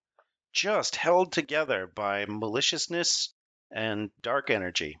somehow just held together by maliciousness and dark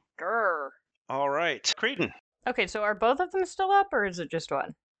energy. Grr. All right, Creedon. Okay, so are both of them still up, or is it just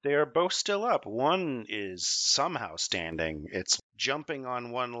one? They are both still up. One is somehow standing. It's jumping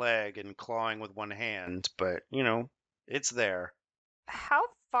on one leg and clawing with one hand, but, it's there. How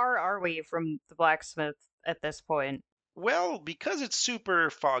far are we from the blacksmith at this point? Well, because it's super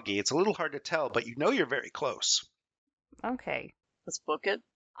foggy, it's a little hard to tell, but you're very close. Okay. Let's book it.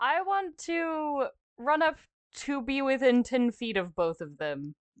 I want to run up to be within 10 feet of both of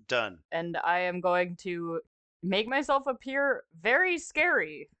them, Done. and I am going to make myself appear very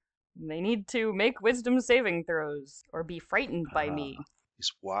scary. They need to make wisdom saving throws or be frightened by me.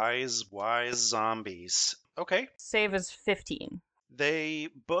 These wise zombies. Okay. Save is 15. They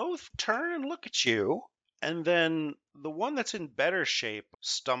both turn and look at you, and then the one that's in better shape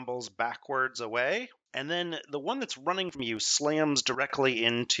stumbles backwards away, and then the one that's running from you slams directly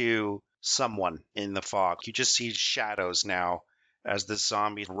into someone in the fog. You just see shadows now as the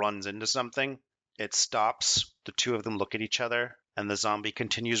zombie runs into something. It stops. The 2 of them look at each other, and the zombie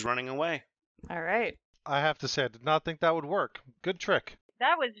continues running away. All right. I have to say, I did not think that would work. Good trick.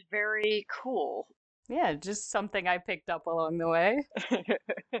 That was very cool. Yeah, just something I picked up along the way.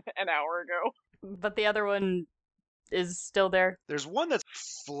 An hour ago. But the other one is still there. There's one that's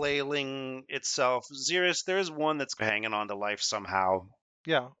flailing itself. Xeris, there's one that's hanging on to life somehow.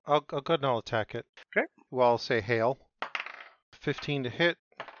 Yeah, I'll go ahead and I'll attack it. Okay. Well, I'll say hail. 15 to hit,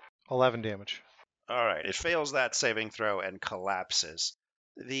 11 damage. All right, it fails that saving throw and collapses.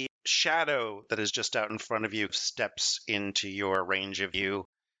 The shadow that is just out in front of you steps into your range of view.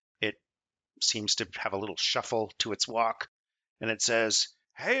 It seems to have a little shuffle to its walk, and it says,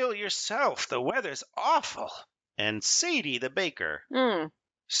 "Hail yourself, the weather's awful." And Sadie the baker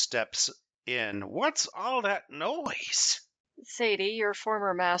steps in. "What's all that noise?" Sadie, your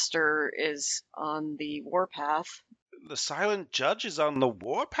former master is on the warpath. "The silent judge is on the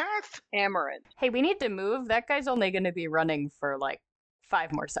warpath?" Amaranth. Hey, we need to move. That guy's only going to be running for like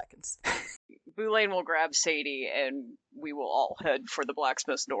 5 more seconds. Boulain will grab Sadie and we will all head for the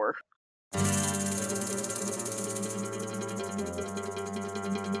blacksmith's door.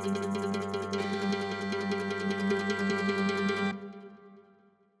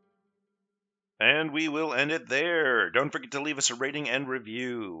 And we will end it there. Don't forget to leave us a rating and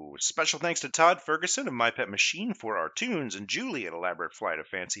review. Special thanks to Todd Ferguson of My Pet Machine for our tunes and Julie at Elaborate Flight of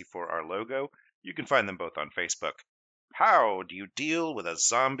Fancy for our logo. You can find them both on Facebook. How do you deal with a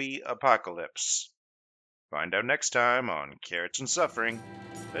zombie apocalypse? Find out next time on Carrots and Suffering,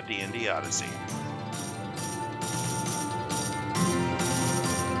 a D&D Odyssey.